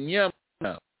get some yum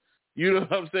up. You know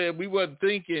what I'm saying? We wasn't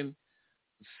thinking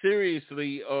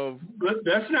seriously of. But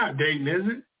that's not dating, is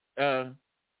it?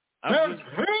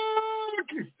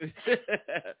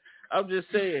 I'm just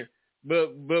saying,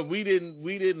 but we didn't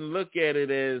look at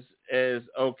it as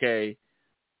okay.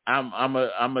 I'm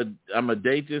a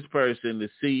date this person to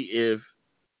see if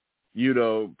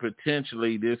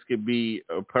potentially this could be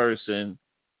a person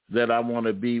that I want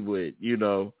to be with. We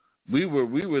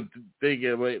were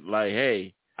thinking like,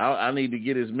 hey, I need to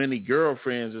get as many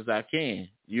girlfriends as I can.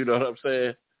 You know what I'm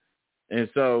saying? And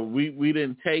so we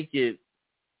didn't take it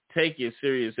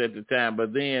serious at the time.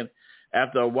 But then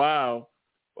after a while,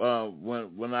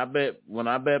 when I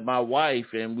met my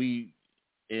wife and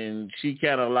she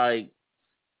kind of like,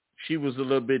 she was a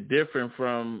little bit different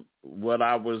from what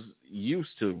I was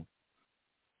used to.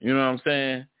 You know what I'm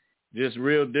saying? Just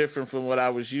real different from what I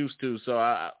was used to. So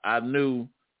I knew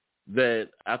that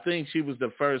I think she was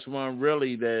the first one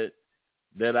really that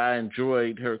I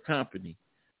enjoyed her company.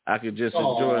 I could just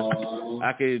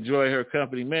enjoy her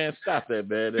company. Man, stop that,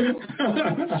 man.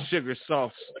 That sugar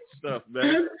soft stuff,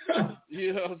 man.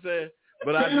 You know what I'm saying?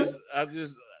 But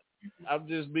I'm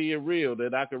just being real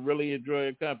that I could really enjoy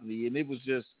her company. And it was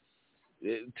just,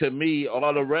 to me,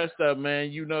 all the rest of them,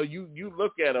 man, you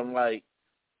look at them like,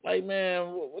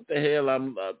 man, what the hell? I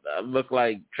look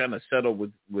like trying to settle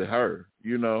with her,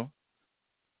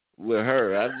 with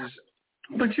her.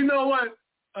 But you know what?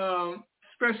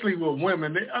 Especially with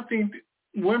women, I think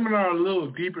women are a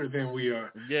little deeper than we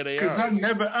are. Yeah, they are.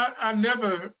 Because I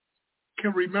never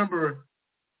can remember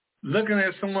looking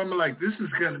at some woman like, this is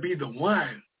going to be the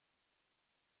one.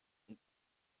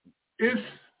 It's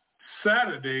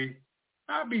Saturday.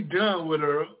 I'll be done with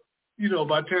her,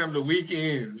 by the time the week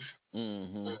ends.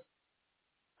 Mm-hmm.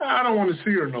 I don't want to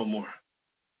see her no more.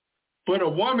 But a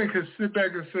woman can sit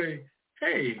back and say,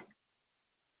 hey,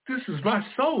 this is my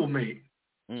soulmate.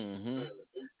 Mm-hmm.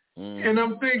 Mm-hmm. And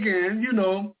I'm thinking,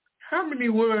 how many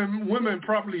women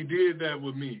probably did that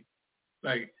with me?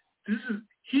 Like,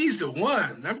 he's the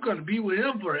one. I'm going to be with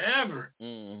him forever.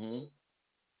 Mm-hmm.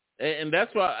 And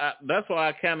that's why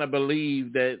I kind of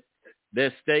believe that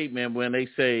statement when they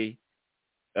say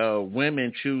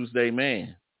women choose their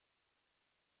man.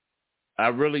 I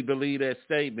really believe that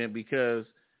statement because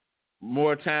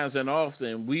more times than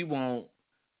often we won't.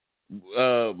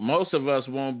 Most of us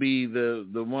won't be the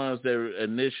ones that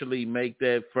initially make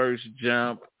that first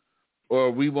jump,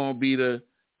 or we won't be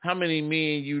how many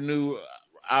men you knew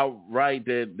outright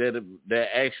that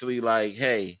actually like,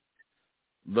 hey,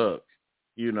 look,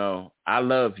 I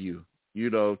love you,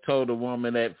 told a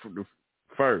woman that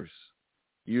first,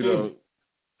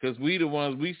 because we the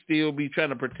ones, we still be trying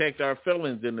to protect our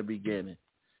feelings in the beginning.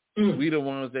 We the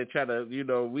ones that try to,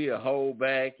 we hold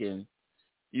back and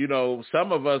you know,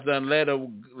 some of us done let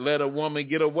a woman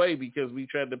get away because we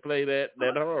tried to play that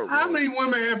hard. How many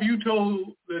women have you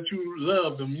told that you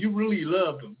love them? You really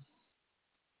love them.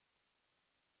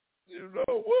 You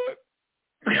know what?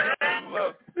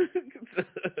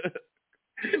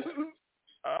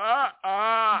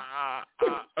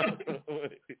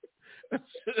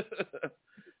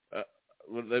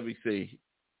 Well, let me see.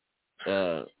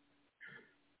 And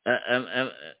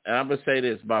I'm gonna say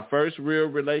this: my first real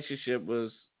relationship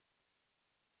was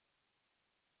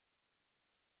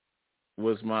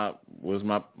my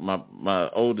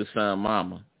oldest son,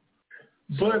 mama.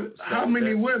 But how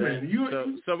many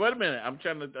women? So wait a minute. I'm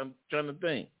trying to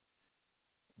think.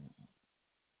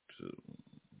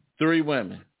 3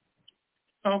 women.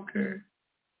 Okay.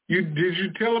 Did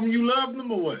you tell them you loved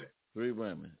them or what? 3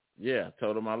 women. Yeah, I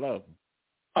told them I love them.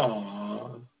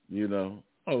 Aww. You know.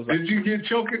 Did you get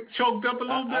choked up a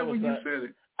little bit when you said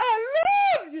it? I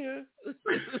love you.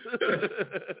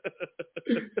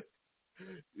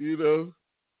 You know.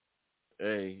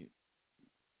 Hey.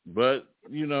 But,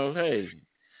 you know, hey,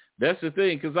 that's the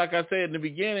thing. Because like I said in the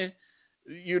beginning,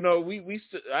 you know,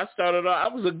 I started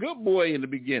off, I was a good boy in the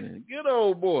beginning. Good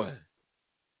old boy.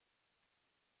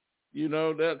 You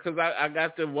know, because I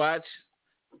got to watch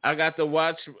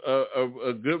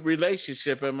a good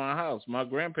relationship in my house. My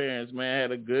grandparents, man,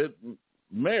 had a good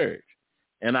marriage,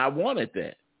 and I wanted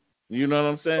that. You know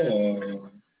what I'm saying?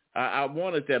 I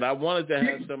wanted that. I wanted to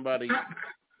have somebody.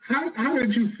 How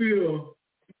did you feel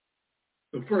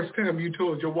the first time you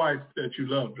told your wife that you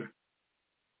loved her?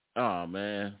 Oh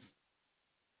man,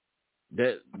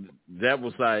 that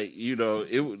was like, you know,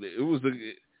 it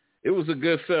was a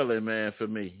good feeling, man, for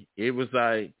me. It was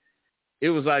like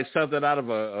something out of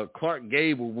a Clark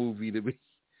Gable movie to me.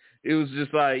 It was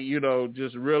just like, you know,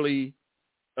 just really,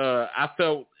 I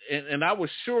felt, and I was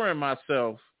sure in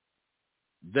myself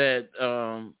that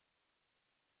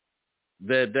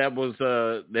that was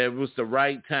the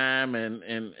right time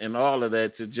and all of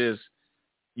that to just,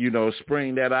 you know,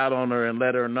 spring that out on her and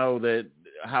let her know that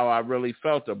how I really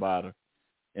felt about her.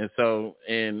 And so,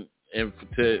 and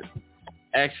to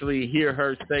actually hear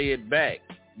her say it back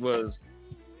was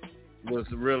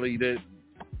really the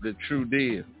true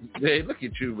deal. Hey, look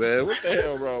at you, man. What the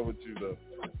hell wrong with you, though?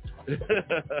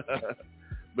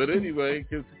 But anyway,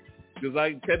 because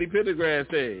like Teddy Pendergrass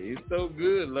said, it's so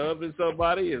good loving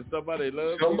somebody and somebody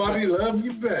loves you. Somebody loves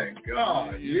you back.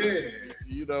 Oh, yeah.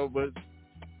 You know, but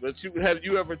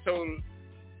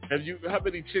how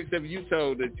many chicks have you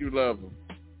told that you love them?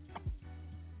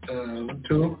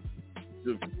 2.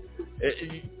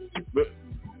 But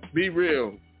be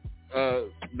real.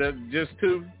 That just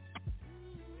 2?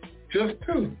 Just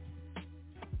 2.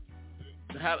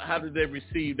 How did they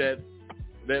receive that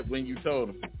when you told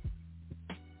them?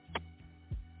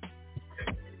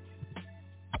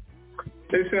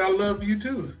 They said, I love you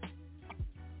too.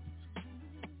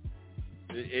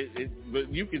 But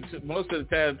you can, most of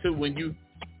the time too, when you,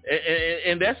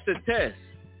 and that's the test.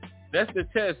 That's the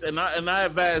test. And I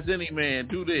advise any man,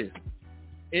 do this.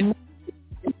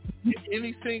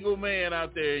 Any single man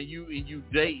out there, you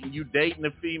dating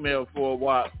a female for a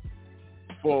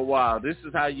while. This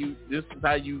is how you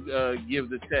give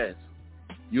the test.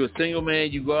 You're a single man.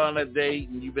 You go on a date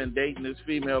and you've been dating this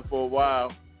female for a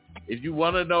while. If you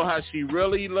want to know how she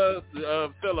really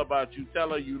feel about you, tell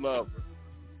her you love her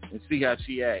and see how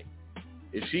she act.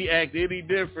 If she act any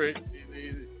different,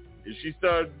 if she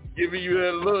start giving you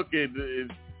that look and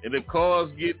the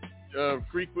calls get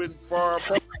frequent far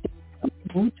apart,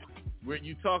 when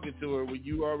you talking to her, when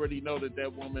you already know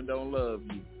that woman don't love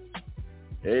you.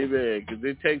 Amen. Because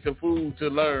it takes a fool to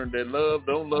learn that love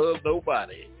don't love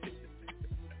nobody.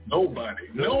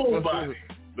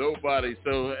 Nobody.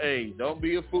 So, hey, don't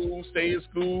be a fool. Stay in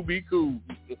school. Be cool.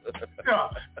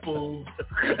 God, fool.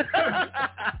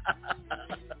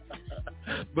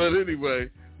 But anyway,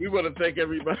 we want to thank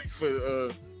everybody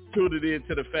for tuning in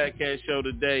to the Fat Cat Show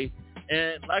today.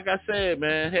 And like I said,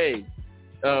 man, hey,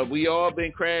 we all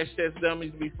been crash test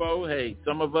dummies before. Hey,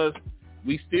 some of us,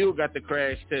 we still got the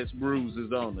crash test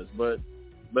bruises on us. But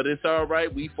it's all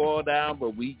right. We fall down,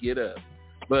 but we get up.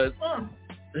 But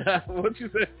what you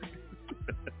say?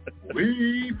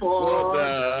 We fall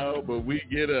down, but we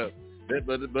get up.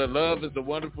 But love is a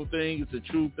wonderful thing. It's a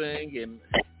true thing. And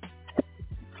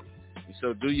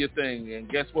so do your thing. And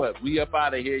guess what? We up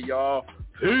out of here, y'all.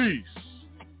 Peace.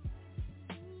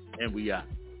 And we out.